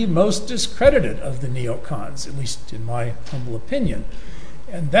of the most discredited of the neocons, at least in my humble opinion.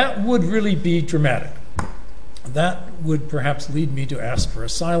 And that would really be dramatic. That would perhaps lead me to ask for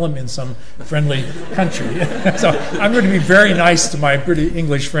asylum in some friendly country. So I'm going to be very nice to my British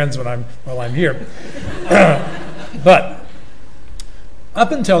English friends while I'm here. But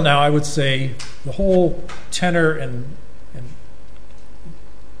up until now, I would say the whole tenor and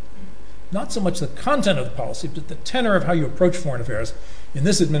not so much the content of the policy, but the tenor of how you approach foreign affairs in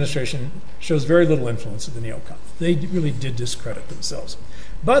this administration shows very little influence of the neocons. They really did discredit themselves.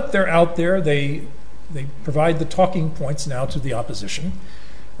 But they're out there. They provide the talking points now to the opposition.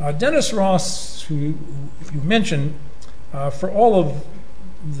 Dennis Ross, who, if you mention, for all of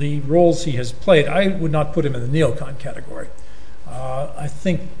the roles he has played, I would not put him in the neocon category. I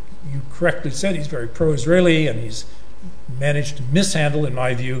think you correctly said he's very pro-Israeli, and he's managed to mishandle, in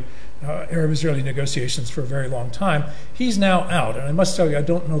my view, Arab-Israeli negotiations for a very long time. He's now out, and I must tell you, I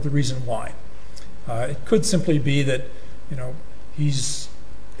don't know the reason why. It could simply be that, he's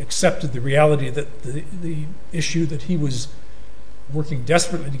accepted the reality that the issue that he was working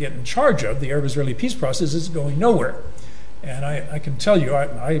desperately to get in charge of, the Arab-Israeli peace process, is going nowhere. And I can tell you,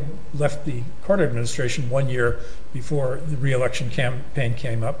 I left the Carter administration 1 year before the re-election campaign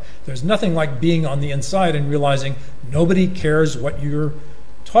came up. There's nothing like being on the inside and realizing nobody cares what you're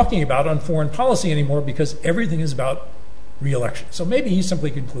talking about on foreign policy anymore because everything is about re-election. So maybe he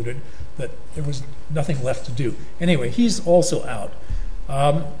simply concluded that there was nothing left to do. Anyway, he's also out.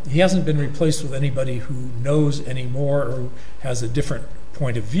 He hasn't been replaced with anybody who knows any more or has a different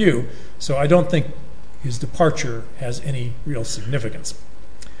point of view, so I don't think his departure has any real significance.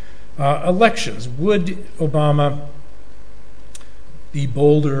 Elections. Would Obama be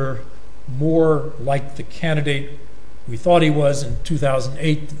bolder, more like the candidate we thought he was in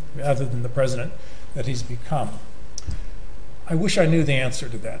 2008 rather than the president that he's become? I wish I knew the answer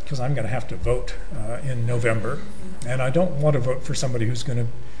to that, because I'm going to have to vote in November, and I don't want to vote for somebody who's going to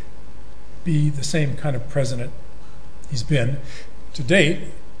be the same kind of president he's been to date,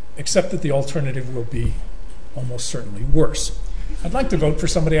 except that the alternative will be almost certainly worse. I'd like to vote for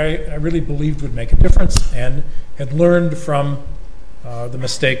somebody I really believed would make a difference and had learned from the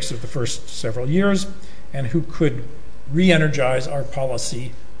mistakes of the first several years, and who could re-energize our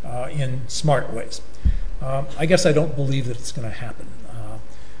policy in smart ways. I guess I don't believe that it's going to happen.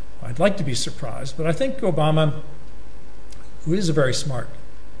 I'd like to be surprised, but I think Obama, who is a very smart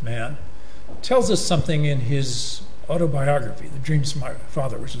man, tells us something in his autobiography, The Dream Smart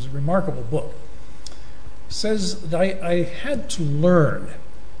Father, which is a remarkable book. Says that I had to learn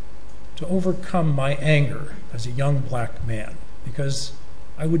to overcome my anger as a young black man, because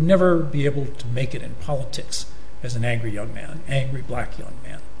I would never be able to make it in politics as an angry young man, angry black young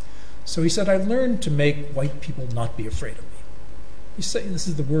man. So he said, I learned to make white people not be afraid of me. This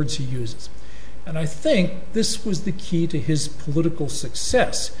is the words he uses. And I think this was the key to his political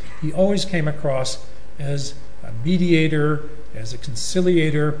success. He always came across as a mediator, as a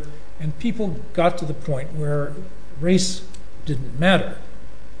conciliator, and people got to the point where race didn't matter.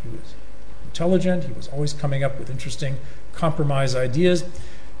 He was intelligent, he was always coming up with interesting compromise ideas.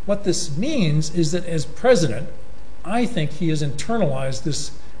 What this means is that as president, I think he has internalized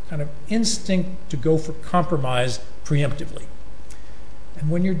this kind of instinct to go for compromise preemptively. And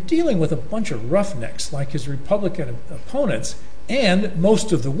when you're dealing with a bunch of roughnecks like his Republican opponents and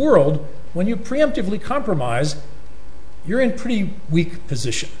most of the world, when you preemptively compromise, you're in pretty weak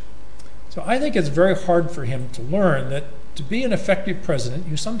position. So I think it's very hard for him to learn that to be an effective president,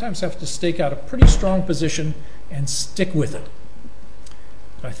 you sometimes have to stake out a pretty strong position and stick with it.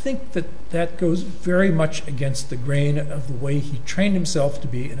 I think that goes very much against the grain of the way he trained himself to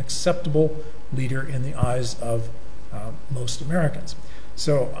be an acceptable leader in the eyes of most Americans.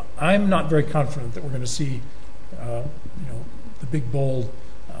 So I'm not very confident that we're going to see, the big, bold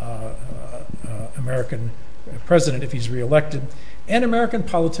American president if he's reelected. And American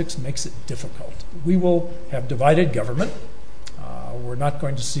politics makes it difficult. We will have divided government. We're not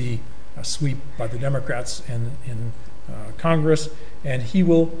going to see a sweep by the Democrats in Congress, and he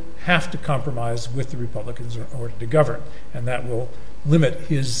will have to compromise with the Republicans in order to govern, and that will limit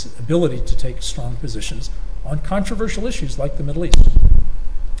his ability to take strong positions on controversial issues like the Middle East.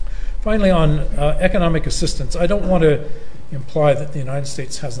 Finally, on economic assistance, I don't want to imply that the United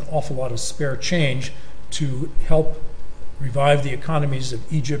States has an awful lot of spare change to help revive the economies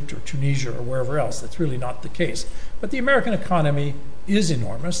of Egypt or Tunisia or wherever else. That's really not the case. But the American economy is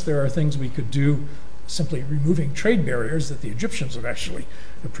enormous. There are things we could do simply removing trade barriers that the Egyptians would actually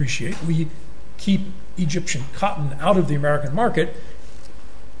appreciate. We keep Egyptian cotton out of the American market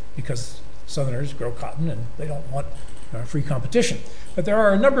because Southerners grow cotton and they don't want free competition. But there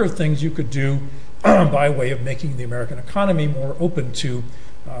are a number of things you could do by way of making the American economy more open to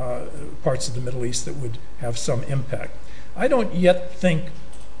parts of the Middle East that would have some impact. I don't yet think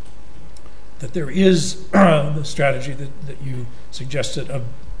that there is the strategy that you suggested of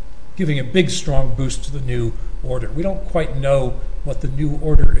giving a big, strong boost to the new order. We don't quite know what the new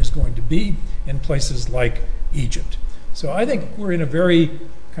order is going to be in places like Egypt. So I think we're in a very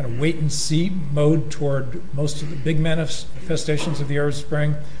kind of wait-and-see mode toward most of the big manifestations of the Arab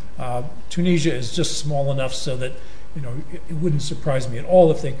Spring. Tunisia is just small enough so that it wouldn't surprise me at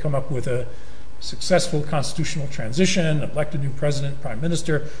all if they come up with a successful constitutional transition, elect a new president, prime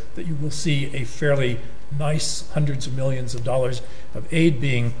minister, that you will see a fairly nice hundreds of millions of dollars of aid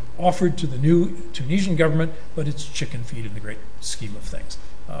being offered to the new Tunisian government, but it's chicken feed in the great scheme of things.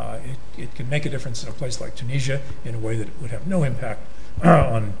 It can make a difference in a place like Tunisia in a way that it would have no impact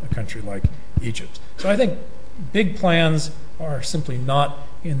on a country like Egypt. So I think big plans are simply not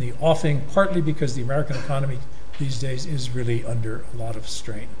in the offing, partly because the American economy these days is really under a lot of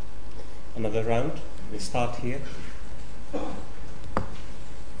strain. Another round. We start here.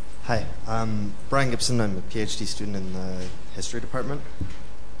 Hi, I'm Brian Gibson. I'm a PhD student in the history department.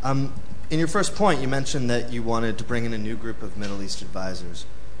 In your first point, you mentioned that you wanted to bring in a new group of Middle East advisors.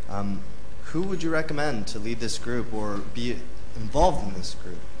 Who would you recommend to lead this group or be involved in this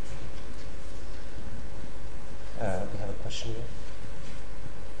group? We have a question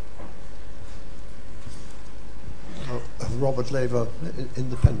here. Robert Lever,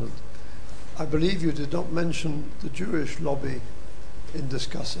 Independent. I believe you did not mention the Jewish lobby in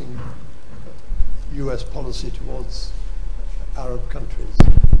discussing U.S. policy towards Arab countries.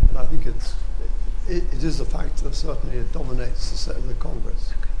 And I think it is a factor, certainly it dominates the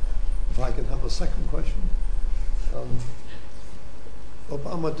Congress. If I can have a second question.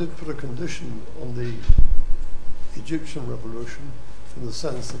 Obama did put a condition on the Egyptian revolution in the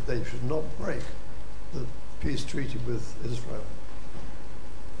sense that they should not break the peace treaty with Israel.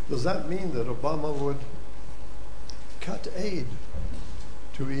 Does that mean that Obama would cut aid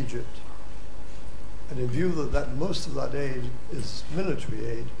to Egypt? And in view that most of that aid is military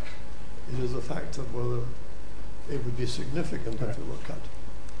aid, it is a factor of whether it would be significant if it were cut.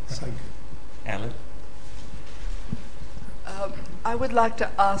 Thank you. Alan? I would like to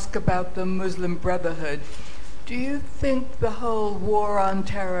ask about the Muslim Brotherhood. Do you think the whole war on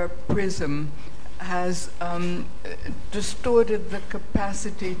terror prism has distorted the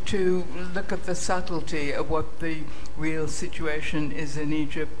capacity to look at the subtlety of what the real situation is in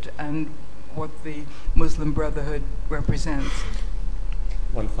Egypt and what the Muslim Brotherhood represents?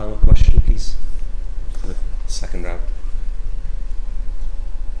 One final question, please, for the second round.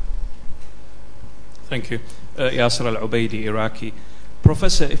 Thank you. Yasser Al-Ubaidi, Iraqi.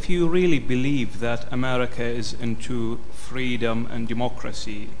 Professor, if you really believe that America is into freedom and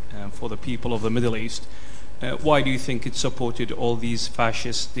democracy for the people of the Middle East, why do you think it supported all these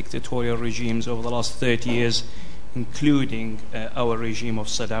fascist dictatorial regimes over the last 30 years, including our regime of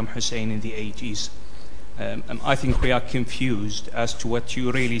Saddam Hussein in the 80s? I think we are confused as to what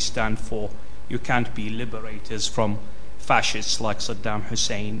you really stand for. You can't be liberators from fascists like Saddam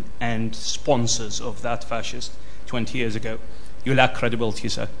Hussein and sponsors of that fascist 20 years ago. You lack credibility,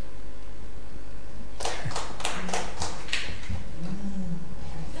 sir.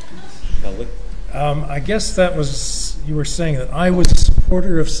 I guess that was, you were saying that I was a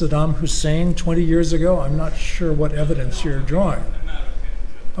supporter of Saddam Hussein 20 years ago. I'm not sure what evidence you're drawing.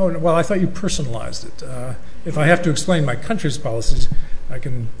 Oh, well, I thought you personalized it. If I have to explain my country's policies, I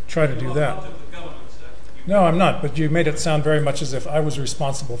can try to do that. No, I'm not, but you made it sound very much as if I was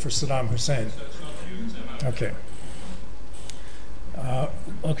responsible for Saddam Hussein. Okay.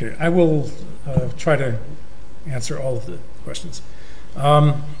 Okay, I will try to answer all of the questions.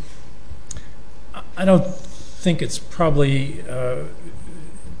 I don't think it's probably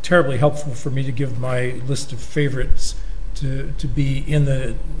terribly helpful for me to give my list of favorites to be in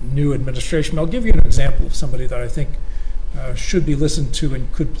the new administration. I'll give you an example of somebody that I think should be listened to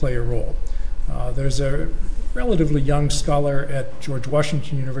and could play a role. There's a relatively young scholar at George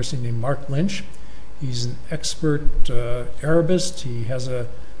Washington University named Mark Lynch. He's an expert Arabist. He has a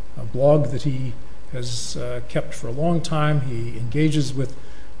blog that he has kept for a long time. He engages with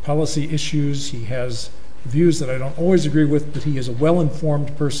policy issues. He has views that I don't always agree with, but he is a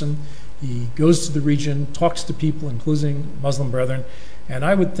well-informed person. He goes to the region, talks to people, including Muslim brethren, and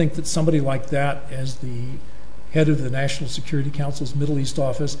I would think that somebody like that as the head of the National Security Council's Middle East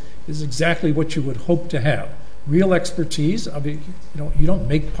office is exactly what you would hope to have. Real expertise. I mean, you don't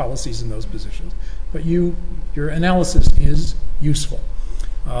make policies in those positions, but your analysis is useful.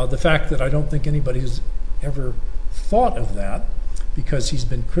 The fact that I don't think anybody has ever thought of that, because he's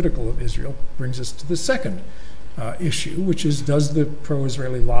been critical of Israel, brings us to the second issue, which is, does the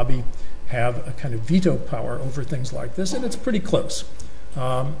pro-Israeli lobby have a kind of veto power over things like this? And it's pretty close.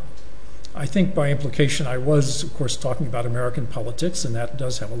 I think by implication I was, of course, talking about American politics, and that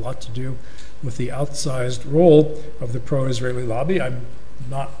does have a lot to do with the outsized role of the pro-Israeli lobby. I'm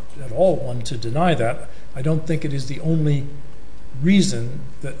not at all one to deny that. I don't think it is the only reason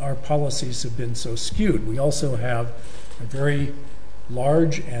that our policies have been so skewed. We also have a very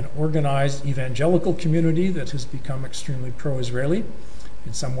large and organized evangelical community that has become extremely pro-Israeli.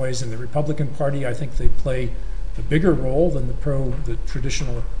 In some ways, in the Republican Party, I think they play a bigger role than the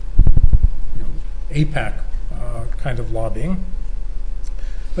traditional AIPAC kind of lobbying.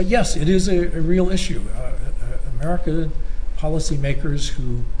 But yes, it is a real issue. American policymakers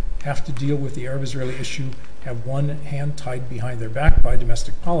who have to deal with the Arab-Israeli issue have one hand tied behind their back by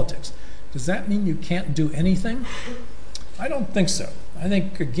domestic politics. Does that mean you can't do anything? I don't think so. I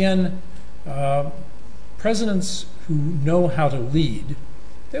think, again, presidents who know how to lead,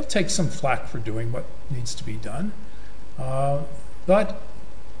 they'll take some flack for doing what needs to be done. But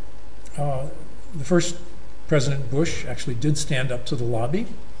the first President Bush actually did stand up to the lobby.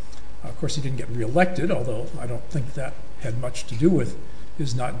 Of course, he didn't get reelected, although I don't think that had much to do with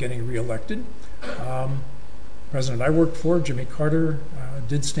his not getting reelected. President I worked for, Jimmy Carter,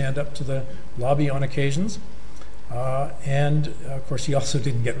 did stand up to the lobby on occasions. And, of course, he also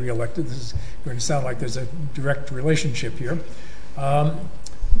didn't get reelected. This is going to sound like there's a direct relationship here.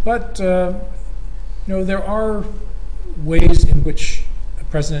 But there are ways in which a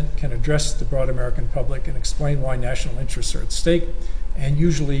president can address the broad American public and explain why national interests are at stake and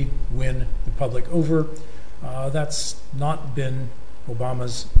usually win the public over. That's not been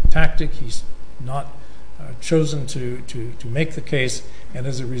Obama's tactic. He's not chosen to make the case, and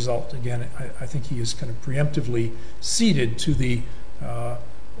as a result, again, I think he is kind of preemptively ceded to the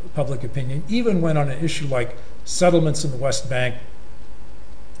public opinion, even when on an issue like settlements in the West Bank,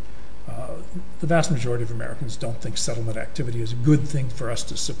 the vast majority of Americans don't think settlement activity is a good thing for us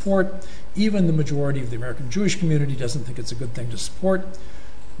to support. Even the majority of the American Jewish community doesn't think it's a good thing to support.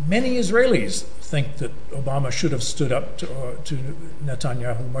 Many Israelis think that Obama should have stood up to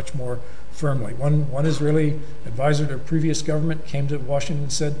Netanyahu much more firmly. One Israeli advisor to a previous government came to Washington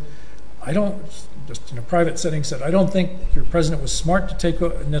and said, just in a private setting, said, I don't think your president was smart to take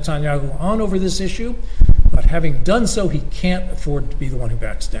Netanyahu on over this issue, but having done so, he can't afford to be the one who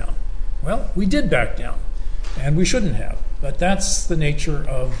backs down. Well, we did back down, and we shouldn't have. But that's the nature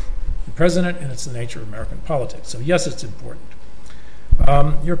of the president, and it's the nature of American politics. So yes, it's important.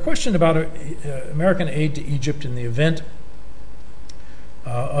 Your question about American aid to Egypt in the event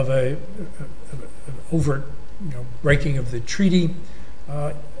of a overt breaking of the treaty,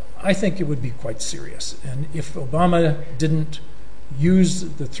 I think it would be quite serious. And if Obama didn't use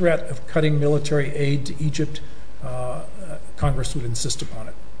the threat of cutting military aid to Egypt, Congress would insist upon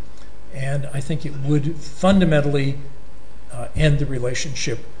it. And I think it would fundamentally end the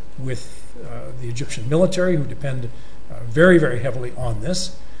relationship with the Egyptian military, who depend very, very heavily on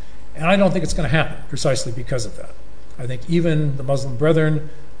this. And I don't think it's going to happen precisely because of that. I think even the Muslim Brethren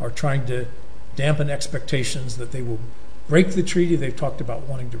are trying to dampen expectations that they will break the treaty. They've talked about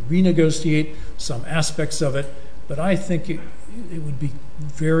wanting to renegotiate some aspects of it. But I think it would be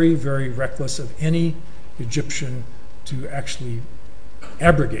very, very reckless of any Egyptian to actually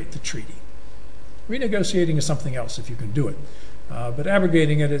abrogate the treaty. Renegotiating is something else if you can do it. But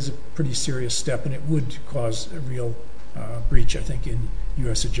abrogating it is a pretty serious step, and it would cause a real breach, I think, in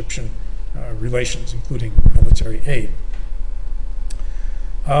U.S.-Egyptian relations, including military aid.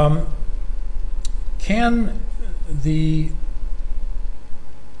 Can the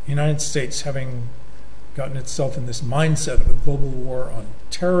United States, having gotten itself in this mindset of a global war on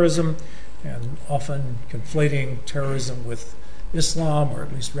terrorism and often conflating terrorism with Islam, or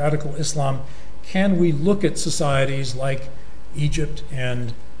at least radical Islam, can we look at societies like Egypt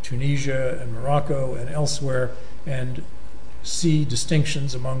and Tunisia and Morocco and elsewhere and see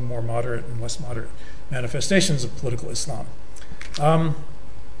distinctions among more moderate and less moderate manifestations of political Islam?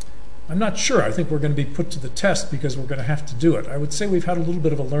 I'm not sure. I think we're going to be put to the test because we're going to have to do it. I would say we've had a little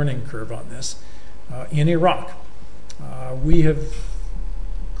bit of a learning curve on this. In Iraq, we have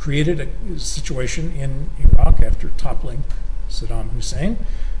created a situation in Iraq after toppling Saddam Hussein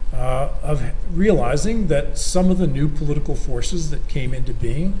of realizing that some of the new political forces that came into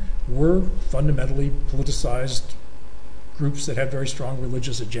being were fundamentally politicized groups that had very strong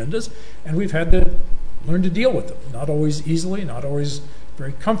religious agendas, and we've had to learn to deal with them. Not always easily, not always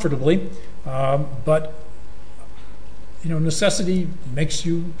very comfortably, but necessity makes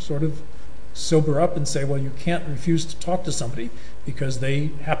you sort of sober up and say, well, you can't refuse to talk to somebody because they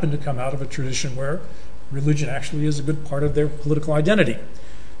happen to come out of a tradition where religion actually is a good part of their political identity.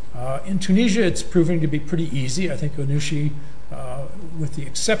 In Tunisia, it's proving to be pretty easy. I think Ghannouchi, with the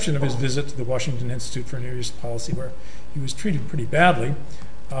exception of his visit to the Washington Institute for Near East Policy, where he was treated pretty badly,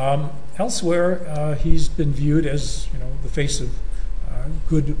 elsewhere he's been viewed as the face of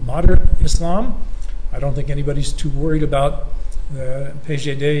good moderate Islam. I don't think anybody's too worried about the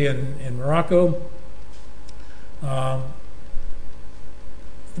PJD in Morocco. The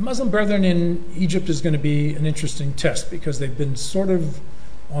Muslim Brethren in Egypt is going to be an interesting test because they've been sort of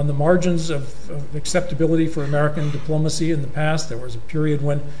on the margins of acceptability for American diplomacy in the past. There was a period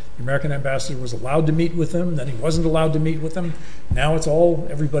when the American ambassador was allowed to meet with them, then he wasn't allowed to meet with them. Now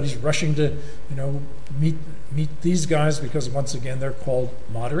everybody's rushing to meet these guys because once again they're called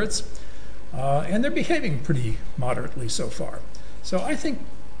moderates. And they're behaving pretty moderately so far. So I think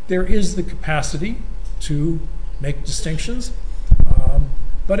there is the capacity to make distinctions,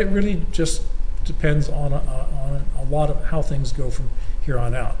 but it really just depends on a lot of how things go from here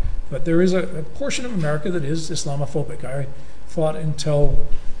on out. But there is a portion of America that is Islamophobic. I thought until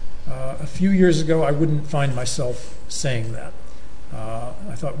a few years ago I wouldn't find myself saying that.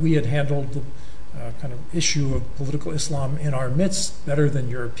 I thought we had handled the kind of issue of political Islam in our midst better than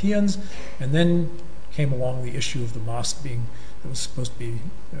Europeans, and then came along the issue of the mosque that was supposed to be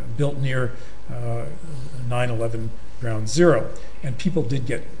built near 9/11 Ground Zero, and people did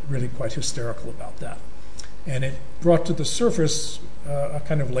get really quite hysterical about that. And it brought to the surface a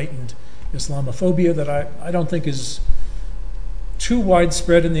kind of latent Islamophobia that I don't think is too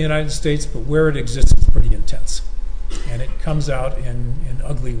widespread in the United States, but where it exists is pretty intense, and it comes out in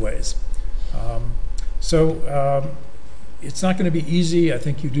ugly ways. So it's not going to be easy. I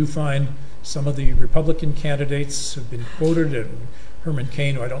think you do find some of the Republican candidates have been quoted, and Herman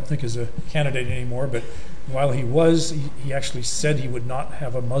Cain, who I don't think is a candidate anymore, but while he was, he actually said he would not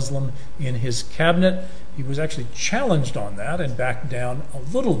have a Muslim in his cabinet. He was actually challenged on that and backed down a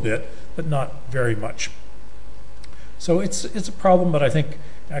little bit, but not very much. So it's a problem, but I think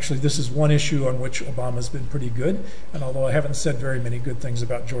actually this is one issue on which Obama's been pretty good. And although I haven't said very many good things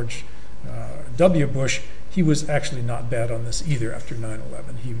about George W. Bush, he was actually not bad on this either after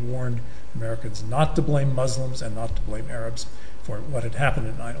 9/11. He warned Americans not to blame Muslims and not to blame Arabs for what had happened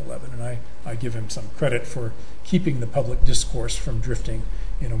in 9/11. And I give him some credit for keeping the public discourse from drifting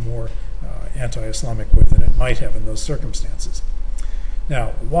in a more anti-Islamic way than it might have in those circumstances.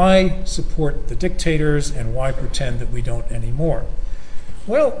 Now, why support the dictators and why pretend that we don't anymore?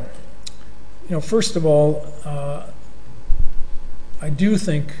 Well, first of all, I do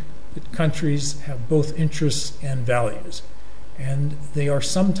think that countries have both interests and values, and they are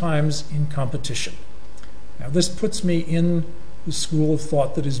sometimes in competition. Now, this puts me in the school of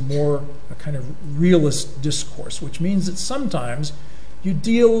thought that is more a kind of realist discourse, which means that sometimes you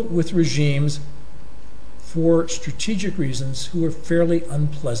deal with regimes for strategic reasons who are fairly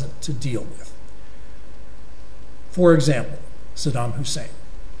unpleasant to deal with. For example, Saddam Hussein.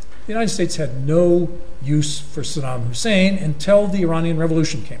 The United States had no use for Saddam Hussein until the Iranian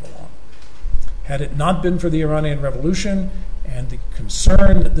Revolution came along. Had it not been for the Iranian Revolution and the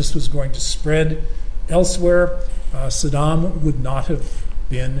concern that this was going to spread elsewhere, Saddam would not have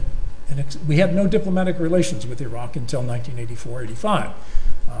been. We had no diplomatic relations with Iraq until 1984-85.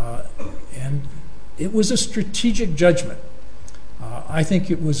 And it was a strategic judgment. I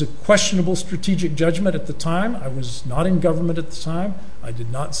think it was a questionable strategic judgment at the time. I was not in government at the time. I did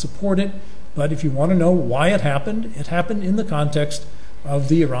not support it. But if you want to know why it happened in the context of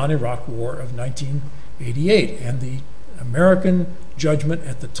the Iran-Iraq War of 1988. And the American judgment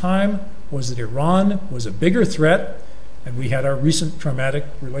at the time was that Iran was a bigger threat, and we had our recent traumatic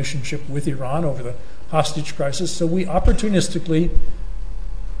relationship with Iran over the hostage crisis, so we opportunistically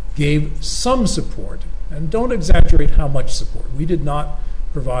gave some support And don't exaggerate how much support. We did not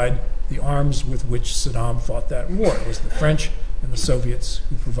provide the arms with which Saddam fought that war. It was the French and the Soviets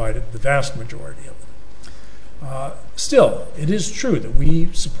who provided the vast majority of them. Still, it is true that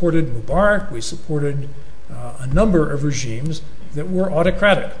we supported Mubarak, we supported a number of regimes that were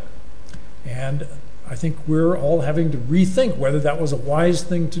autocratic. And I think we're all having to rethink whether that was a wise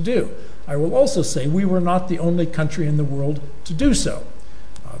thing to do. I will also say we were not the only country in the world to do so.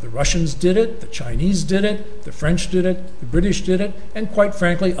 The Russians did it, the Chinese did it, the French did it, the British did it, and quite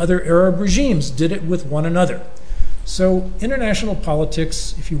frankly, other Arab regimes did it with one another. So international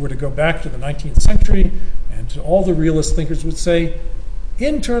politics, if you were to go back to the 19th century, and to all the realist thinkers would say,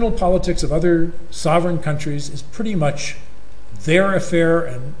 internal politics of other sovereign countries is pretty much their affair,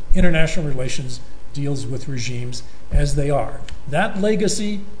 and international relations deals with regimes as they are. That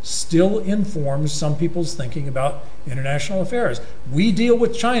legacy still informs some people's thinking about international affairs. We deal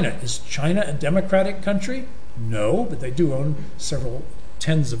with China. Is China a democratic country? No, but they do own several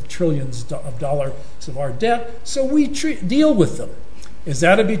tens of trillions of dollars of our debt, so we deal with them. Is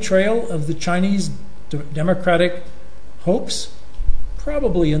that a betrayal of the Chinese democratic hopes?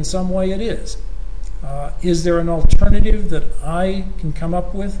 Probably in some way it is. Is there an alternative that I can come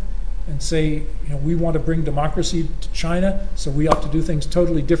up with and say, we want to bring democracy to China, so we ought to do things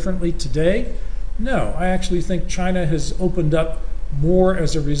totally differently today? No, I actually think China has opened up more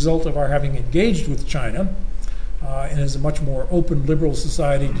as a result of our having engaged with China, and is a much more open, liberal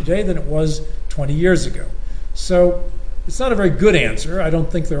society today than it was 20 years ago. So it's not a very good answer. I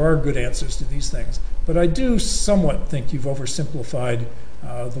don't think there are good answers to these things. But I do somewhat think you've oversimplified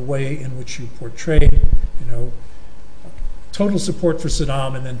the way in which you portrayed, total support for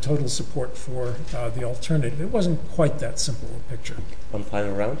Saddam and then total support for the alternative. It wasn't quite that simple a picture. One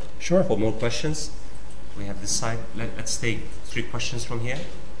final round? Sure. For more questions? We have this side. Let's take 3 questions from here.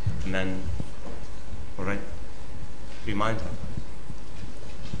 And then, all right, remind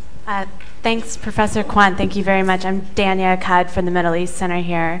her. Thanks, Professor Quandt. Thank you very much. I'm Dania Akkad from the Middle East Center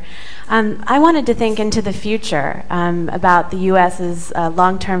here. I wanted to think into the future about the U.S.'s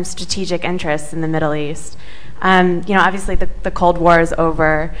long-term strategic interests in the Middle East. Obviously the Cold War is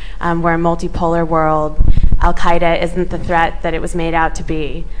over. We're a multipolar world. Al-Qaeda isn't the threat that it was made out to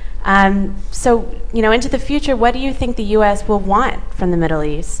be. So, into the future, what do you think the U.S. will want from the Middle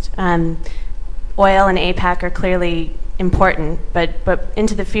East? Oil and AIPAC are clearly important, but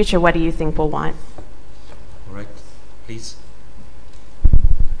into the future, what do you think we'll want? All right, please.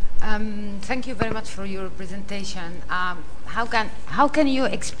 Thank you very much for your presentation. How can you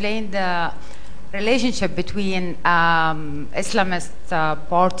explain the relationship between Islamist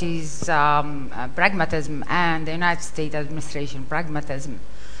parties' pragmatism and the United States administration pragmatism,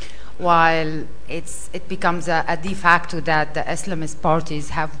 while it becomes a de facto that the Islamist parties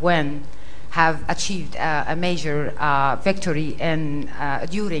have achieved a major victory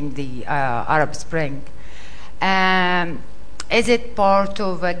during the Arab Spring? Is it part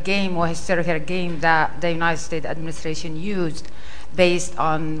of a game or historical game that the United States administration used based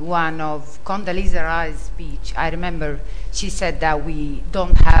on one of Condoleezza Rice's speech? I remember she said that we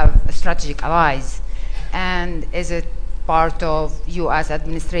don't have strategic allies. And is it part of U.S.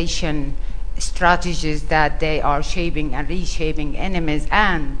 administration strategies that they are shaping and reshaping enemies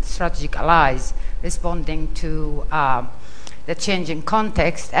and strategic allies, responding to the changing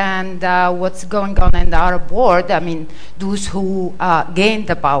context and what's going on in the Arab world? I mean, those who gained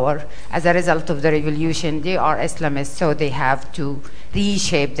the power as a result of the revolution, they are Islamists, so they have to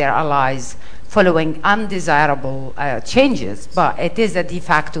reshape their allies following undesirable changes, but it is a de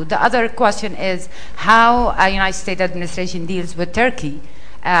facto. The other question is how a United States administration deals with Turkey,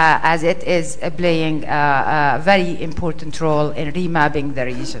 as it is playing a very important role in remapping the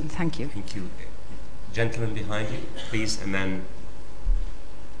region. Thank you. Thank you. Gentleman behind you, please, and then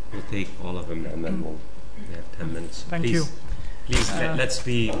we'll take all of them, and then we have 10 minutes. Thank please, you. Please, let's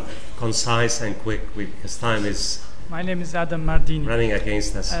be concise and quick, because time is My name is Adam Mardini. running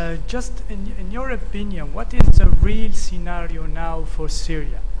against us. Just in your opinion, what is the real scenario now for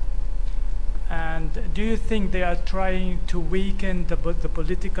Syria? And do you think they are trying to weaken the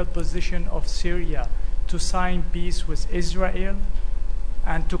political position of Syria to sign peace with Israel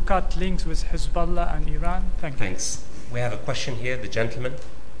and to cut links with Hezbollah and Iran? Thanks. We have a question here, the gentleman.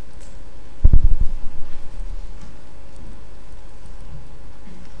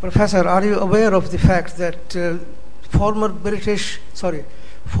 Professor, are you aware of the fact that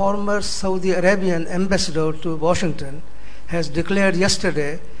former Saudi Arabian ambassador to Washington has declared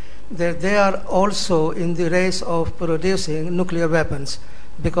yesterday that they are also in the race of producing nuclear weapons,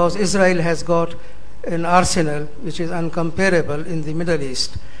 because Israel has got an arsenal which is uncomparable in the Middle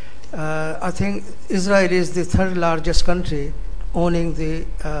East. I think Israel is the third largest country owning the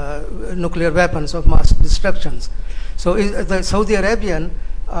nuclear weapons of mass destructions. So the Saudi Arabian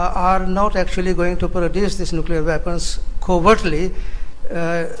are not actually going to produce these nuclear weapons covertly.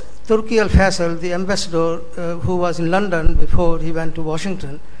 Turki Al-Faisal, the ambassador who was in London before he went to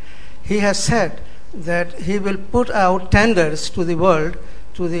Washington, he has said that he will put out tenders to the world,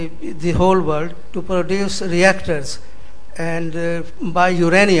 to the whole world, to produce reactors and buy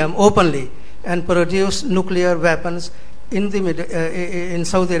uranium openly and produce nuclear weapons in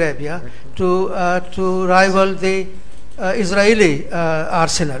Saudi Arabia to rival the Israeli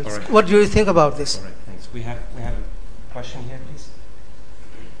arsenals. Right. What do you think about this? All right, thanks. We have a question here, please.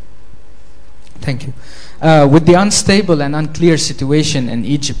 Thank you. With the unstable and unclear situation in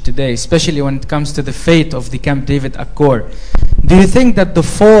Egypt today, especially when it comes to the fate of the Camp David Accord, do you think that the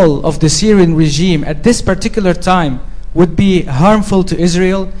fall of the Syrian regime at this particular time would be harmful to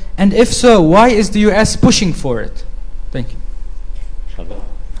Israel? And if so, why is the U.S. pushing for it? Thank you.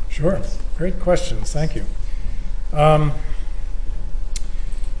 Sure. Great questions. Thank you. The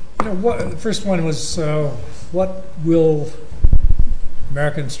first one was what will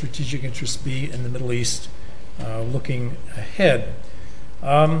American strategic interests be in the Middle East looking ahead?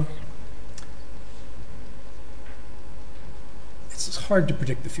 It's hard to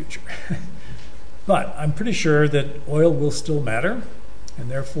predict the future. But I'm pretty sure that oil will still matter, and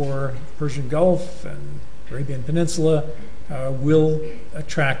therefore Persian Gulf and Arabian Peninsula will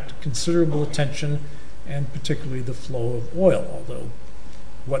attract considerable attention, and particularly the flow of oil, although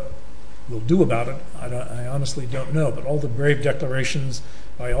what we'll do about it, I honestly don't know. But all the brave declarations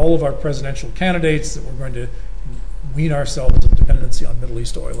by all of our presidential candidates that we're going to wean ourselves of dependency on Middle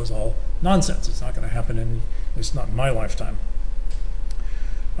East oil is all nonsense. It's not going to happen, at least not in my lifetime.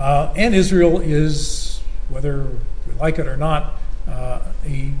 And Israel is, whether we like it or not,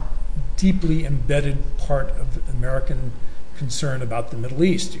 a deeply embedded part of American concern about the Middle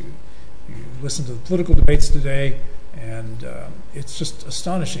East. You listen to the political debates today, and it's just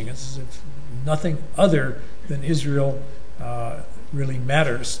astonishing. It's as if nothing other than Israel really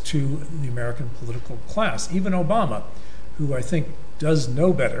matters to the American political class. Even Obama, who I think does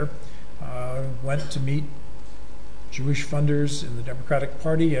know better, went to meet Jewish funders in the Democratic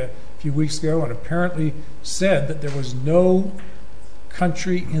Party a few weeks ago and apparently said that there was no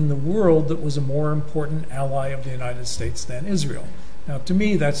country in the world that was a more important ally of the United States than Israel. Now, to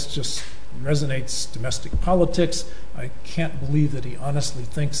me, that's just resonates domestic politics. I can't believe that he honestly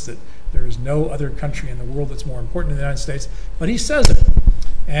thinks that there is no other country in the world that's more important than the United States, but he says it,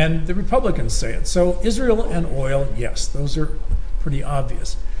 and the Republicans say it. So Israel and oil, yes, those are pretty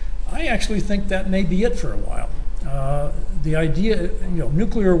obvious. I actually think that may be it for a while. The idea,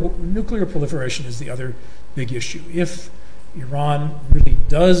 nuclear proliferation is the other big issue. If Iran really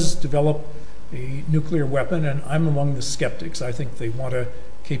does develop a nuclear weapon, and I'm among the skeptics, I think they want a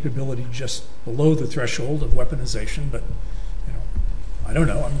capability just below the threshold of weaponization, but I don't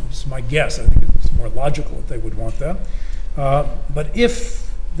know. It's my guess. I think it's more logical that they would want that. But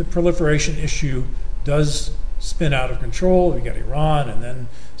if the proliferation issue does spin out of control, we got Iran and then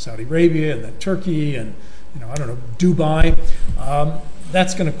Saudi Arabia and then Turkey and Dubai,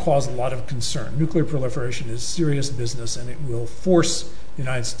 that's going to cause a lot of concern. Nuclear proliferation is serious business, and it will force the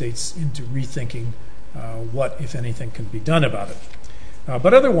United States into rethinking what, if anything, can be done about it.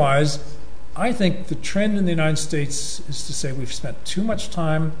 But otherwise, I think the trend in the United States is to say we've spent too much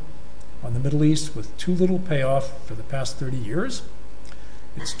time on the Middle East with too little payoff for the past 30 years.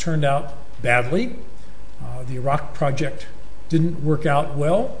 It's turned out badly. The Iraq project didn't work out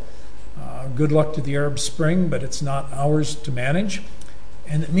well. Good luck to the Arab Spring, but it's not ours to manage.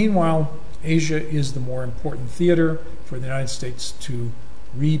 And meanwhile, Asia is the more important theater for the United States to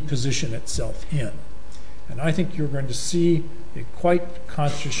reposition itself in. And I think you're going to see a quite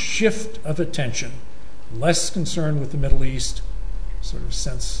conscious shift of attention, less concerned with the Middle East, sort of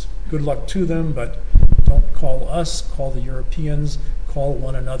sense good luck to them, but don't call us, call the Europeans, call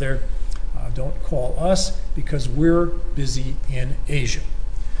one another. Don't call us because we're busy in Asia.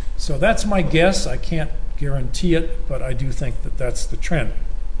 So that's my guess. I can't guarantee it, but I do think that that's the trend.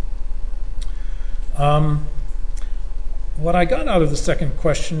 What I got out of the second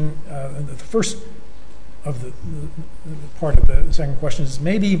question, the first of the part of the second question is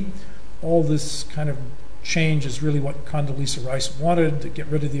maybe all this kind of change is really what Condoleezza Rice wanted, to get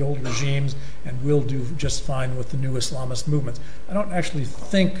rid of the old regimes, and we'll do just fine with the new Islamist movements. I don't actually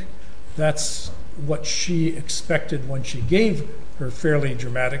think that's what she expected when she gave her fairly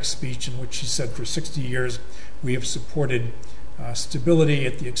dramatic speech in which she said for 60 years we have supported stability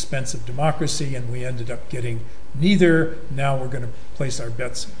at the expense of democracy, and we ended up getting neither. Now we're going to place our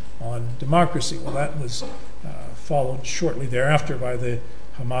bets on democracy. Well, that was followed shortly thereafter by the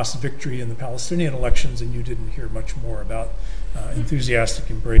Hamas victory in the Palestinian elections, and you didn't hear much more about enthusiastic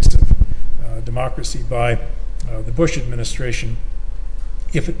embrace of democracy by the Bush administration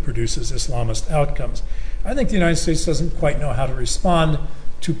if it produces Islamist outcomes. I think the United States doesn't quite know how to respond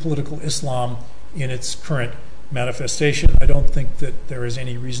to political Islam in its current manifestation. I don't think that there is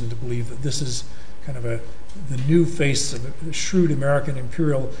any reason to believe that this is kind of the new face of shrewd American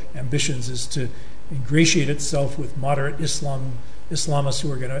imperial ambitions is to ingratiate itself with moderate Islamists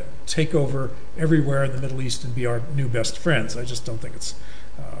who are going to take over everywhere in the Middle East and be our new best friends. I just don't think it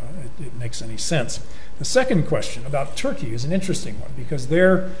makes any sense. The second question about Turkey is an interesting one, because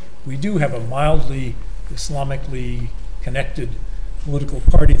there we do have a mildly Islamically connected political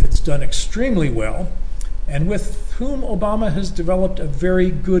party that's done extremely well, and with whom Obama has developed a very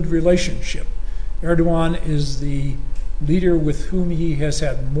good relationship. Erdogan is the leader with whom he has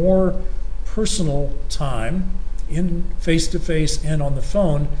had more personal time in face-to-face and on the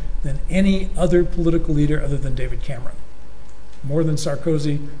phone than any other political leader other than David Cameron. More than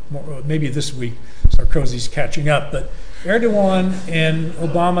Sarkozy, maybe this week Sarkozy's catching up, but Erdogan and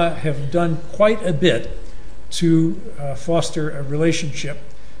Obama have done quite a bit to foster a relationship.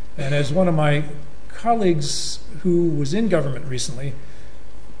 And as one of my colleagues who was in government recently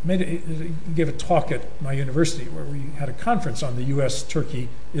gave a talk at my university where we had a conference on the U.S., Turkey,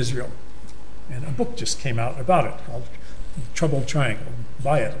 Israel. And a book just came out about it called Troubled Triangle.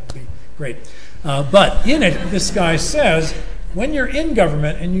 Buy it, it'll be great. But in it, this guy says, when you're in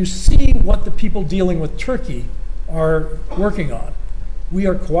government and you see what the people dealing with Turkey are working on, we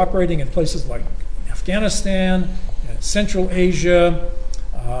are cooperating in places like Afghanistan, Central Asia,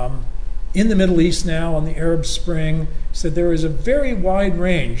 in the Middle East now on the Arab Spring. He said there is a very wide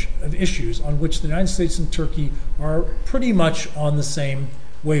range of issues on which the United States and Turkey are pretty much on the same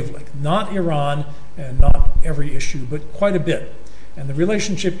wavelength. Not Iran and not every issue, but quite a bit. And the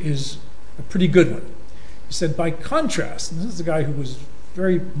relationship is a pretty good one. He said, by contrast, and this is a guy who was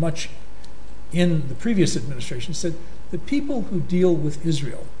very much in the previous administration, he said, the people who deal with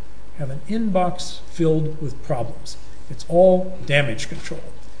Israel have an inbox filled with problems. It's all damage control.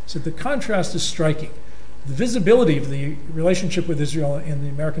 So the contrast is striking. The visibility of the relationship with Israel in the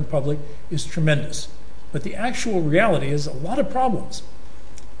American public is tremendous. But the actual reality is a lot of problems.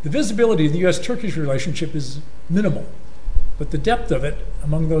 The visibility of the U.S.-Turkish relationship is minimal. But the depth of it,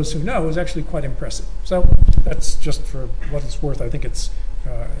 among those who know, is actually quite impressive. So that's just for what it's worth. I think it's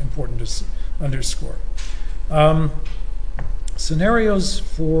important to underscore. Scenarios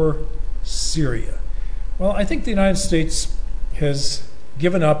for Syria. Well, I think the United States has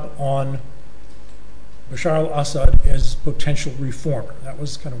given up on Bashar al-Assad as potential reformer. That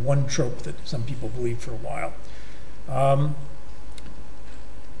was kind of one trope that some people believed for a while. The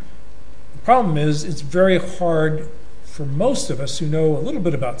problem is it's very hard for most of us who know a little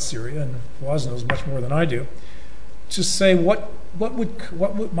bit about Syria, and Fawaz knows much more than I do, to say what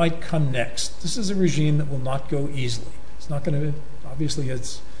might come next. This is a regime that will not go easily. It's not going to, obviously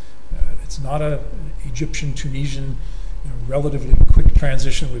it's not an Egyptian, Tunisian, relatively quick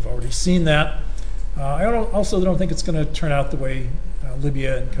transition. We've already seen that. I also don't think it's going to turn out the way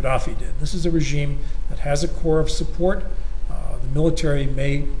Libya and Gaddafi did. This is a regime that has a core of support. The military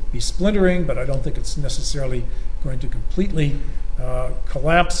may be splintering, but I don't think it's necessarily going to completely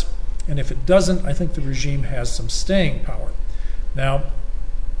collapse. And if it doesn't, I think the regime has some staying power. Now,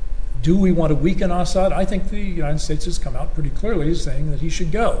 do we want to weaken Assad? I think the United States has come out pretty clearly saying that he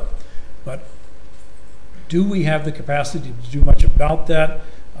should go. But do we have the capacity to do much about that?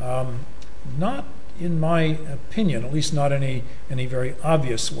 Not in my opinion, at least not in any very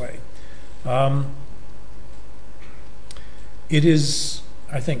obvious way. It is,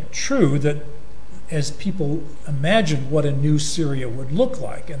 I think, true that as people imagine what a new Syria would look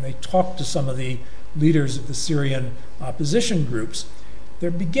like, and they talk to some of the leaders of the Syrian opposition groups, they're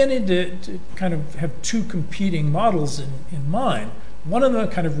beginning to kind of have two competing models in mind. One of them,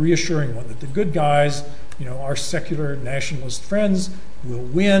 kind of reassuring one, that the good guys, our secular nationalist friends, will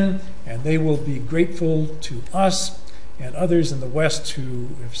win, and they will be grateful to us and others in the West who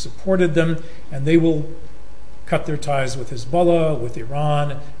have supported them, and they will cut their ties with Hezbollah, with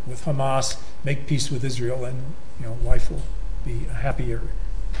Iran, with Hamas, make peace with Israel, and life will be a happier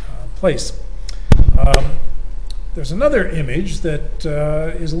place. There's another image that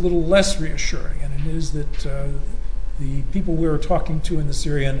is a little less reassuring, and it is that the people we were talking to in the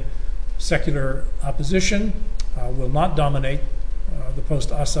Syrian secular opposition will not dominate the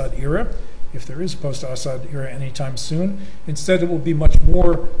post-Assad era. if there is a post-Assad era anytime soon. Instead, it will be much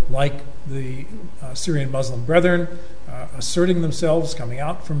more like the Syrian Muslim Brethren asserting themselves, coming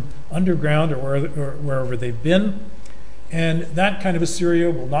out from underground or wherever they've been. And that kind of a Syria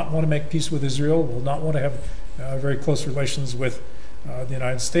will not want to make peace with Israel, will not want to have very close relations with the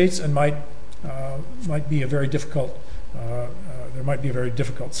United States, and might be a very difficult. There might be a very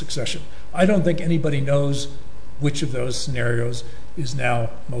difficult succession. I don't think anybody knows which of those scenarios is now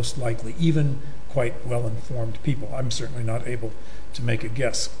most likely, even quite well-informed people. I'm certainly not able to make a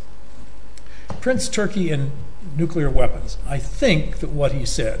guess. Prince Turki and nuclear weapons. I think that what he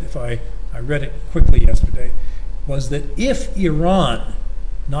said, if I read it quickly yesterday, was that if Iran,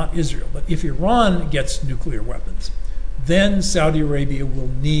 not Israel, but if Iran gets nuclear weapons, then Saudi Arabia will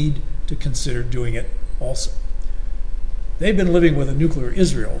need to consider doing it also. They've been living with a nuclear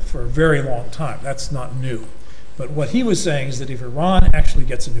Israel for a very long time. That's not new. But what he was saying is that if Iran actually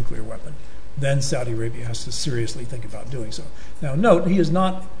gets a nuclear weapon, then Saudi Arabia has to seriously think about doing so. Now, note, he is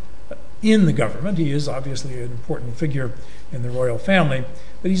not in the government. He is obviously an important figure in the royal family,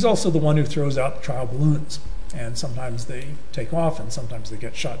 but he's also the one who throws out trial balloons. And sometimes they take off and sometimes they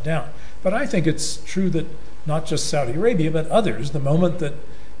get shot down. But I think it's true that not just Saudi Arabia, but others, the moment that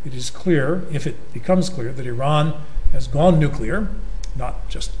it is clear, if it becomes clear, that Iran has gone nuclear, not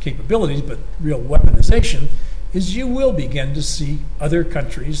just capabilities, but real weaponization, is you will begin to see other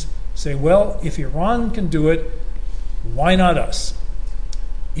countries say, well, if Iran can do it, why not us?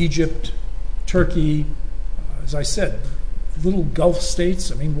 Egypt, Turkey, as I said, little Gulf states,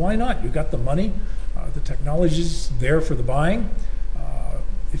 I mean, why not? You've got the money, the technology's there for the buying.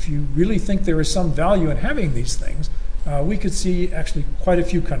 If you really think there is some value in having these things, we could see actually quite a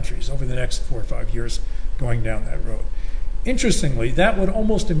few countries over the next 4 or 5 years going down that road. Interestingly, that would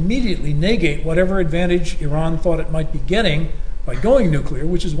almost immediately negate whatever advantage Iran thought it might be getting by going nuclear,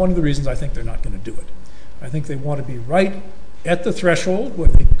 which is one of the reasons I think they're not going to do it. I think they want to be right at the threshold where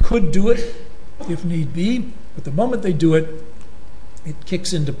they could do it if need be, but the moment they do it, it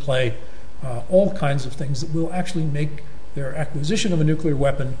kicks into play all kinds of things that will actually make their acquisition of a nuclear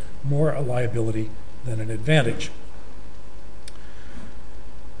weapon more a liability than an advantage.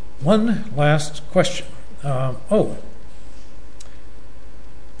 One last question.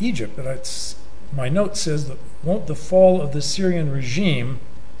 Egypt, but my note says that won't the fall of the Syrian regime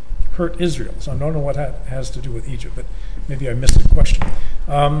hurt Israel? So I don't know what that has to do with Egypt, but maybe I missed the question.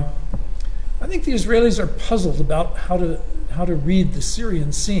 I think the Israelis are puzzled about how to read the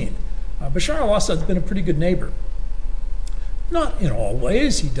Syrian scene. Bashar al-Assad's been a pretty good neighbor. Not in all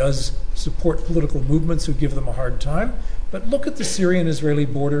ways. He does support political movements who give them a hard time. But look at the Syrian-Israeli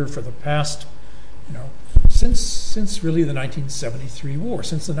border for the past, since really the 1973 war,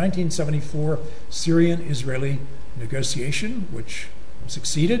 since the 1974 Syrian-Israeli negotiation, which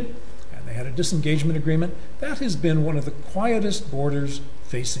succeeded, and they had a disengagement agreement. That has been one of the quietest borders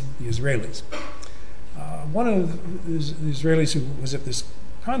facing the Israelis. One of the Israelis who was at this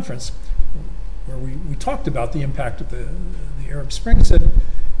conference, where we talked about the impact of the Arab Spring, said,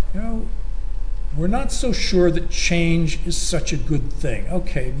 we're not so sure that change is such a good thing.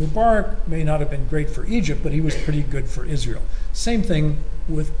 Okay, Mubarak may not have been great for Egypt, but he was pretty good for Israel. Same thing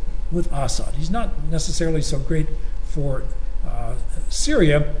with Assad. He's not necessarily so great for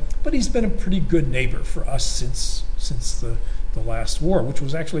Syria, but he's been a pretty good neighbor for us since the last war, which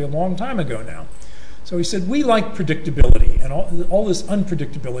was actually a long time ago now. So he said, we like predictability, and all this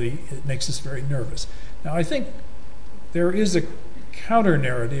unpredictability, it makes us very nervous. Now, I think there is a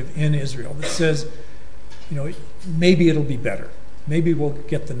counter-narrative in Israel that says, maybe it'll be better. Maybe we'll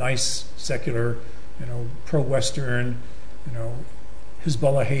get the nice, secular, pro-Western,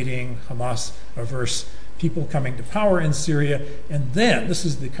 Hezbollah-hating, Hamas-averse people coming to power in Syria, and then, this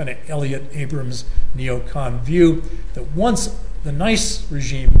is the kind of Elliott Abrams neocon view, that once the nice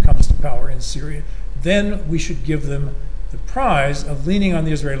regime comes to power in Syria, then we should give them the prize of leaning on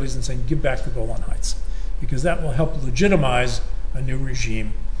the Israelis and saying, give back the Golan Heights, because that will help legitimize a new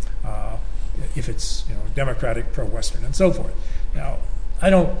regime if it's democratic, pro-Western, and so forth. Now,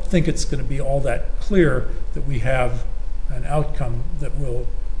 I don't think it's going to be all that clear that we have an outcome that will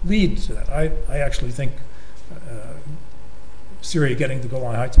lead to that. I actually think Syria getting the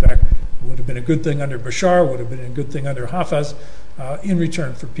Golan Heights back would have been a good thing under Bashar, would have been a good thing under Hafez in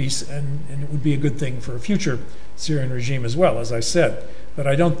return for peace, and it would be a good thing for a future Syrian regime as well, as I said. But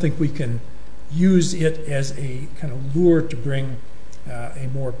I don't think we can use it as a kind of lure to bring a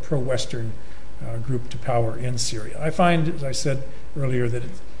more pro-Western group to power in Syria. I find, as I said earlier, that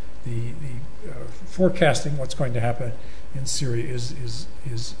the forecasting what's going to happen in Syria is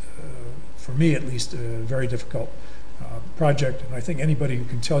for me at least, a very difficult project. And I think anybody who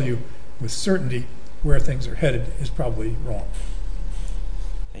can tell you with certainty where things are headed is probably wrong.